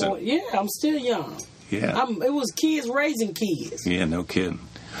person. I'm still young. Yeah. It was kids raising kids. Yeah, no kidding.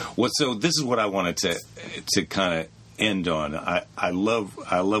 Well, so this is what I wanted to kind of end on. I love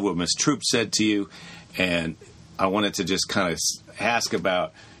what Miss Troop said to you, and I wanted to just kind of ask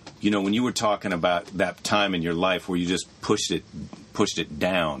about, when you were talking about that time in your life where you just pushed it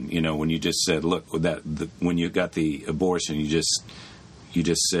down. When you just said, look, when you got the abortion, you just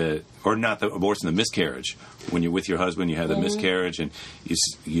said, or not the abortion, the miscarriage. When you're with your husband, you have the miscarriage, and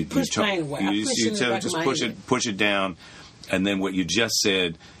you push it down, and then what you just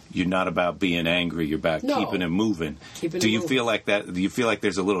said, you're not about being angry, you're about keeping it moving. Do you feel like that? Do you feel like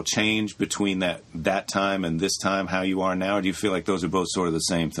there's a little change between that time and this time, how you are now, or do you feel like those are both sort of the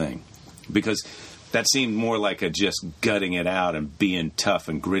same thing? Because that seemed more like a just gutting it out and being tough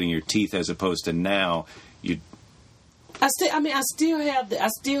and gritting your teeth, as opposed to now you. I still have that.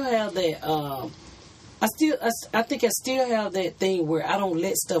 I think I still have that thing where I don't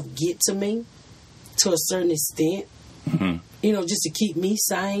let stuff get to me to a certain extent. Mm-hmm. Just to keep me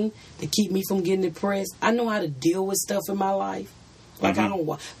sane, to keep me from getting depressed. I know how to deal with stuff in my life. Like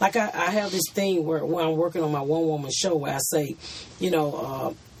I have this thing where I'm working on my one-woman show where I say,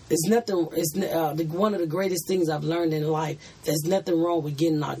 it's nothing. One of the greatest things I've learned in life. There's nothing wrong with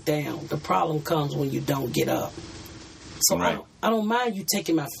getting knocked down. The problem comes when you don't get up. So right. I don't mind you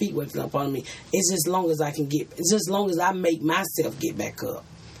taking my feet waking up on me. It's just long as I can get. It's just long as I make myself get back up.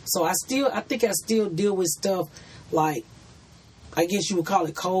 So I think I still deal with stuff like, I guess you would call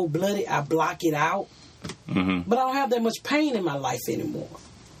it cold-blooded. I block it out. Mm-hmm. But I don't have that much pain in my life anymore.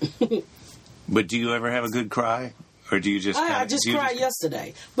 But do you ever have a good cry? Or do you just I just cried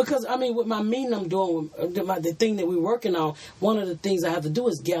yesterday. Because, with my meeting I'm doing, the thing that we're working on, one of the things I have to do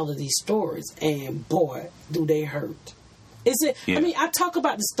is gather these stories. And, boy, do they hurt. I talk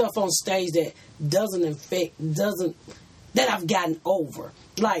about the stuff on stage that that I've gotten over.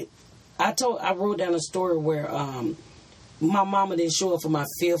 Like, I wrote down a story where my mama didn't show up for my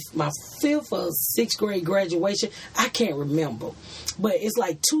fifth or sixth grade graduation. I can't remember. But it's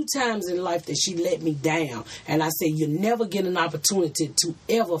like 2 times in life that she let me down. And I said, you never get an opportunity to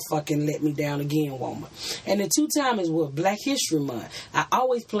ever fucking let me down again, woman. And the 2 times was Black History Month. I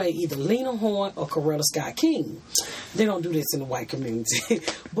always play either Lena Horne or Coretta Scott King. They don't do this in the white community.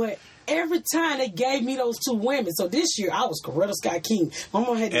 But every time they gave me those 2 women. So this year I was Coretta Scott King. My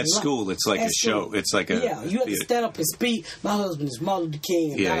mom had at school. It's like a show. It's like a you had to stand up and speak. My husband is Martin Luther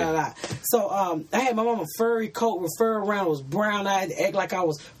King. And blah, blah, blah. So I had my mom a furry coat with fur around. It was brown. I had to act like I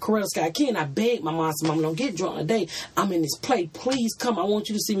was Coretta Scott King. I begged my mom. I said, "Mom, don't get drunk today. I'm in this play. Please come. I want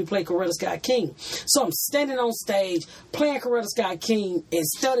you to see me play Coretta Scott King." So I'm standing on stage playing Coretta Scott King and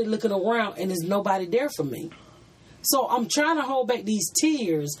study looking around, and there's nobody there for me. So I'm trying to hold back these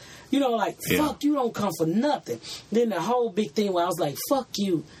tears, fuck, you don't come for nothing. Then the whole big thing where I was like, fuck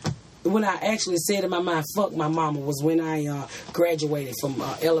you. When I actually said in my mind, fuck my mama, was when I graduated from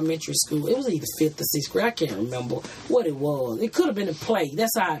elementary school. It was either 5th or 6th grade. I can't remember what it was. It could have been a play.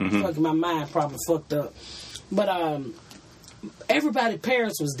 That's how fucking my mind probably fucked up. But everybody,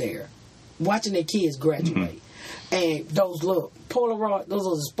 parents was there watching their kids graduate. And those little Polaroid, those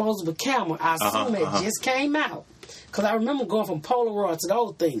little disposable camera, I assume it just came out. Because I remember going from Polaroid to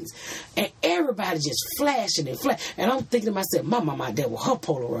those things. And everybody just flashing and flashing. And I'm thinking to myself, my mama out there with her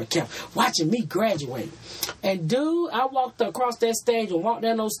Polaroid camera, watching me graduate. And dude, I walked across that stage and walked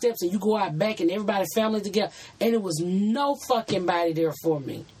down those steps, and you go out back and everybody family together. And it was no fucking body there for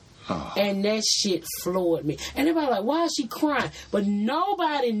me. Oh. And that shit floored me. And everybody like, why is she crying? But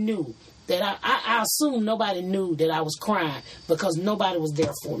nobody knew that I assume nobody knew that I was crying because nobody was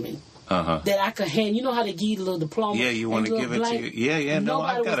there for me. That I could hand. You know how they give you the little diploma? Yeah, you want to give it to you. Yeah. No,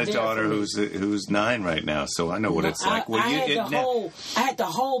 I've got a daughter who's 9 right now, so I know what it's like. I had to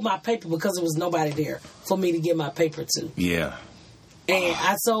hold my paper because there was nobody there for me to get my paper to. Yeah. And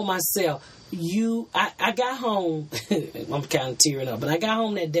I told myself, I got home. I'm kind of tearing up, but I got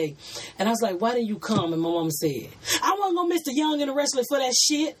home that day, and I was like, "Why didn't you come?" And my mom said, "I wasn't gonna miss the Young and the Restless for that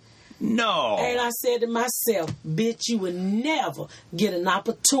shit." No. And I said to myself, "Bitch, you would never get an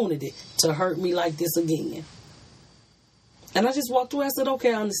opportunity to hurt me like this again." And I just walked away. I said,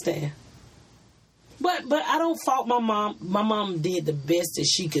 "Okay, I understand." But I don't fault my mom. My mom did the best that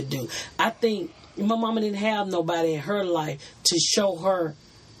she could do. I think my mama didn't have nobody in her life to show her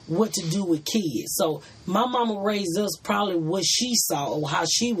what to do with kids. So my mama raised us probably what she saw or how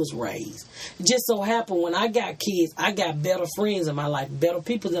she was raised. It just so happened when I got kids, I got better friends in my life, better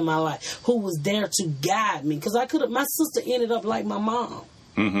people in my life who was there to guide me. Because my sister ended up like my mom.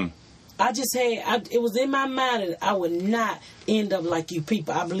 Mm-hmm. It was in my mind that I would not end up like you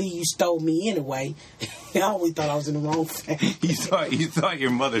people. I believe you stole me anyway. I always thought I was in the wrong family. You thought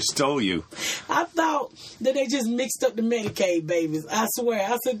your mother stole you. I thought that they just mixed up the Medicaid babies. I swear.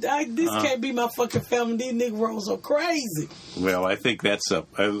 I said, this can't be my fucking family. These Negroes are crazy. Well, I think that's a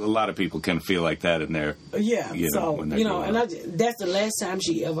lot of people can feel like that in their, yeah. When they're growing up. That's the last time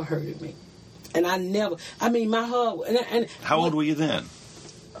she ever hurted me. And my husband. And how old were you then?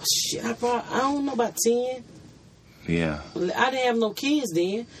 Shit, I don't know, about 10. Yeah. I didn't have no kids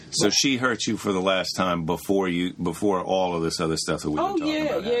then. So she hurt you for the last time before all of this other stuff that we were talking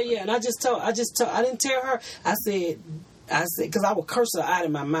about. Yeah. And I didn't tell her. I said, because I would curse her out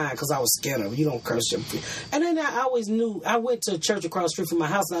in my mind because I was scared of her. You don't curse them. And then I always knew, I went to a church across the street from my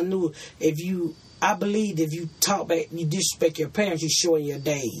house, and I knew I believed if you talk back, you disrespect your parents, you shorten your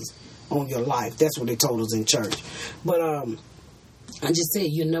days on your life. That's what they told us in church. But, I just said,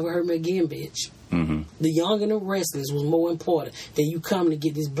 you'll never hurt me again, bitch. Mm-hmm. The Young and the Restless was more important than you coming to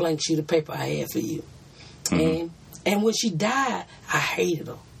get this blank sheet of paper I had for you. Mm-hmm. And when she died, I hated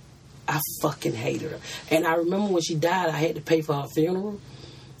her. I fucking hated her. And I remember when she died, I had to pay for her funeral.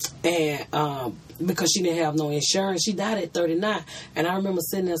 And because she didn't have no insurance, she died at 39. And I remember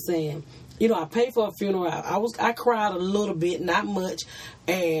sitting there saying, I paid for her funeral. I cried a little bit, not much.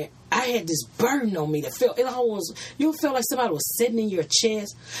 And I had this burden on me that felt, you felt like somebody was sitting in your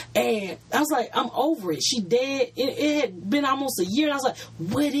chest. And I was like, I'm over it. She dead. It had been almost a year. And I was like,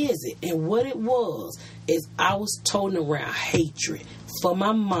 what is it? And what it was is I was toting around hatred for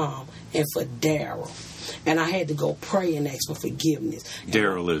my mom and for Daryl. And I had to go pray and ask for forgiveness.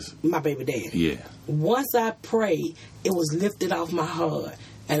 Daryl is? My baby dad. Yeah. Once I prayed, it was lifted off my heart.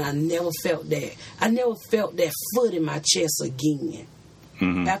 And I never felt that. I never felt that foot in my chest again.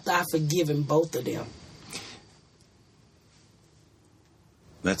 Mm-hmm. After I forgiven both of them.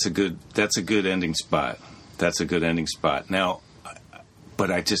 That's a good ending spot. Now, but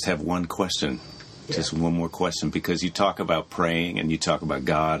I just have one question. Yeah. Just one more question, because you talk about praying and you talk about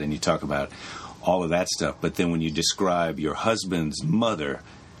God and you talk about all of that stuff, but then when you describe your husband's mother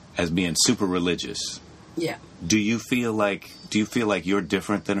as being super religious, yeah. Do you feel like you're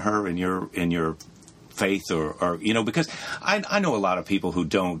different than her in your faith or because I know a lot of people who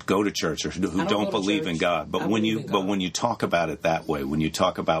don't go to church or who don't believe in God, but when you talk about it that way, when you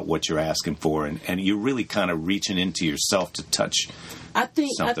talk about what you're asking for and you're really kind of reaching into yourself to touch I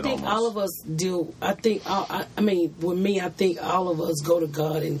think almost. all of us do. With me, I think all of us go to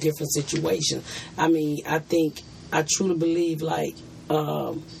God in different situations. I truly believe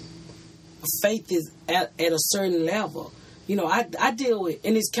faith is at a certain level. I deal with,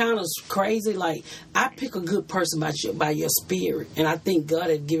 and it's kind of crazy, like, I pick a good person by your spirit, and I think God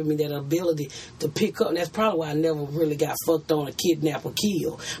has given me that ability to pick up, and that's probably why I never really got fucked on or kidnapped or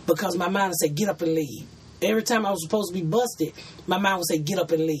killed, because my mind would say, get up and leave. Every time I was supposed to be busted, my mind would say, get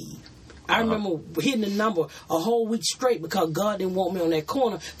up and leave. I remember hitting the number a whole week straight because God didn't want me on that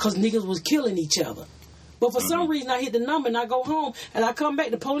corner because niggas was killing each other. But for some reason, I hit the number and I go home and I come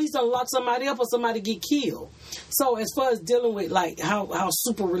back. The police don't lock somebody up or somebody get killed. So as far as dealing with like how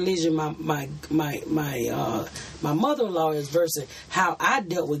super religion my mother-in-law is versus how I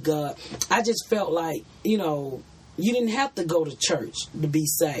dealt with God, I just felt like you didn't have to go to church to be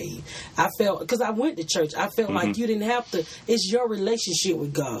saved. I felt, because I went to church, I felt like you didn't have to. It's your relationship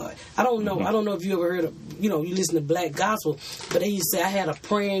with God. I don't know. I don't know if you ever heard of you listen to Black Gospel, but they used to say I had a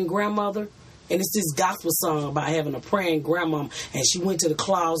praying grandmother. And it's this gospel song about having a praying grandma, and she went to the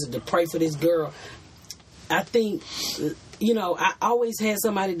closet to pray for this girl. I think, I always had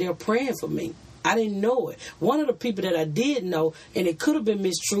somebody there praying for me. I didn't know it. One of the people that I did know, and it could have been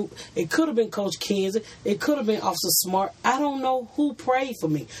Miss Troop, it could have been Coach Kenzie, it could have been Officer Smart. I don't know who prayed for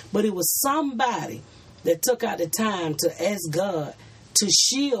me, but it was somebody that took out the time to ask God to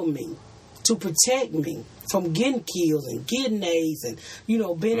shield me, to protect me from getting killed and getting AIDS and,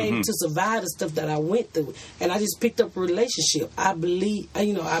 being able to survive the stuff that I went through. And I just picked up a relationship. I believe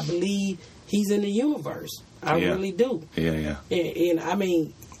he's in the universe. I really do. Yeah. And I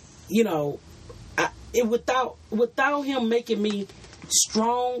mean, you know, without him making me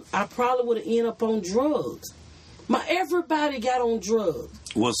strong, I probably would have ended up on drugs. Everybody got on drugs.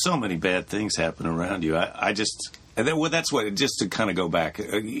 Well, so many bad things happen around you. I just, and then, well, that's what, just to kind of go back,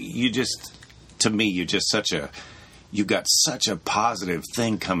 you just, to me, you're just you got such a positive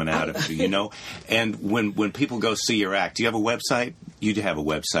thing coming out of you, you know? And when people go see your act, do you have a website? You do have a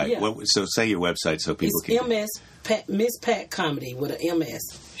website. Yeah. So say your website so people it's can... Miss Pat Comedy with an MS.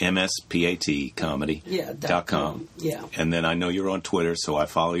 MSPAT Comedy. Yeah. .com. Yeah. And then I know you're on Twitter, so I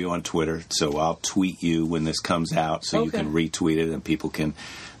follow you on Twitter. So I'll tweet you when this comes out so you can retweet it and people can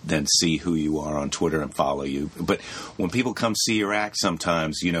then see who you are on Twitter and follow you. But when people come see your act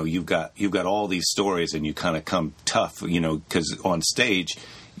sometimes, you know, you've got all these stories and you kind of come tough, you know, because on stage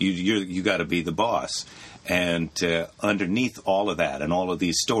you got to be the boss. And underneath all of that and all of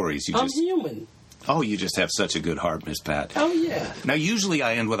these stories, I'm human. Oh, you just have such a good heart, Miss Pat. Oh, yeah. Now, usually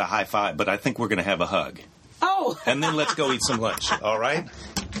I end with a high five, but I think we're going to have a hug. Oh. And then let's go eat some lunch, all right?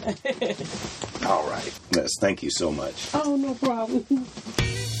 All right. Yes, thank you so much. Oh, no problem.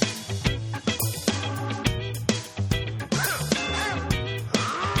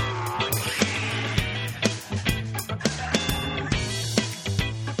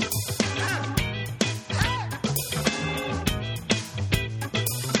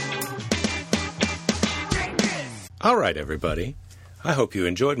 All right, everybody. I hope you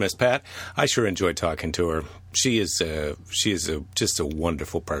enjoyed Miss Pat. I sure enjoyed talking to her. She is just a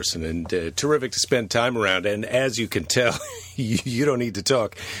wonderful person and terrific to spend time around. And as you can tell, you don't need to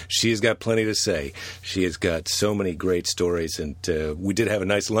talk. She's got plenty to say. She has got so many great stories. And we did have a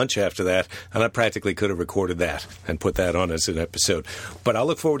nice lunch after that, and I practically could have recorded that and put that on as an episode. But I'll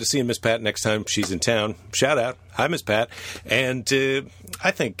look forward to seeing Miss Pat next time she's in town. Shout out. Hi, Miss Pat. And I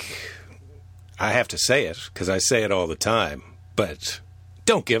think I have to say it because I say it all the time. But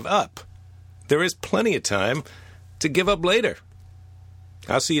don't give up. There is plenty of time to give up later.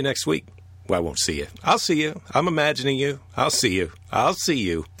 I'll see you next week. Well, I won't see you. I'll see you. I'm imagining you. I'll see you. I'll see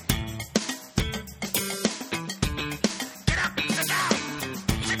you.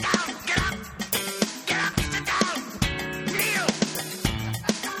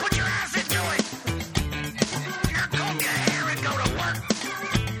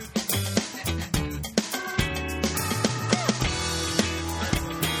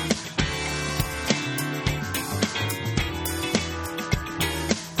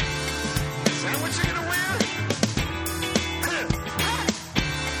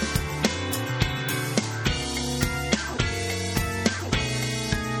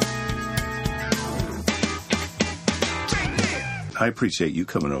 I appreciate you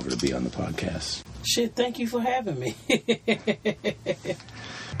coming over to be on the podcast. Shit, thank you for having me.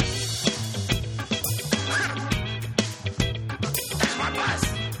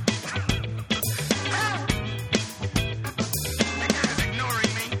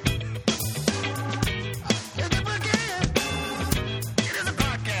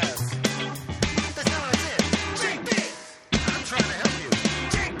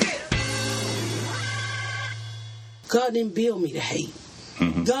 God didn't build me to hate.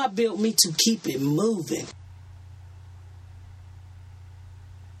 Mm-hmm. God built me to keep it moving.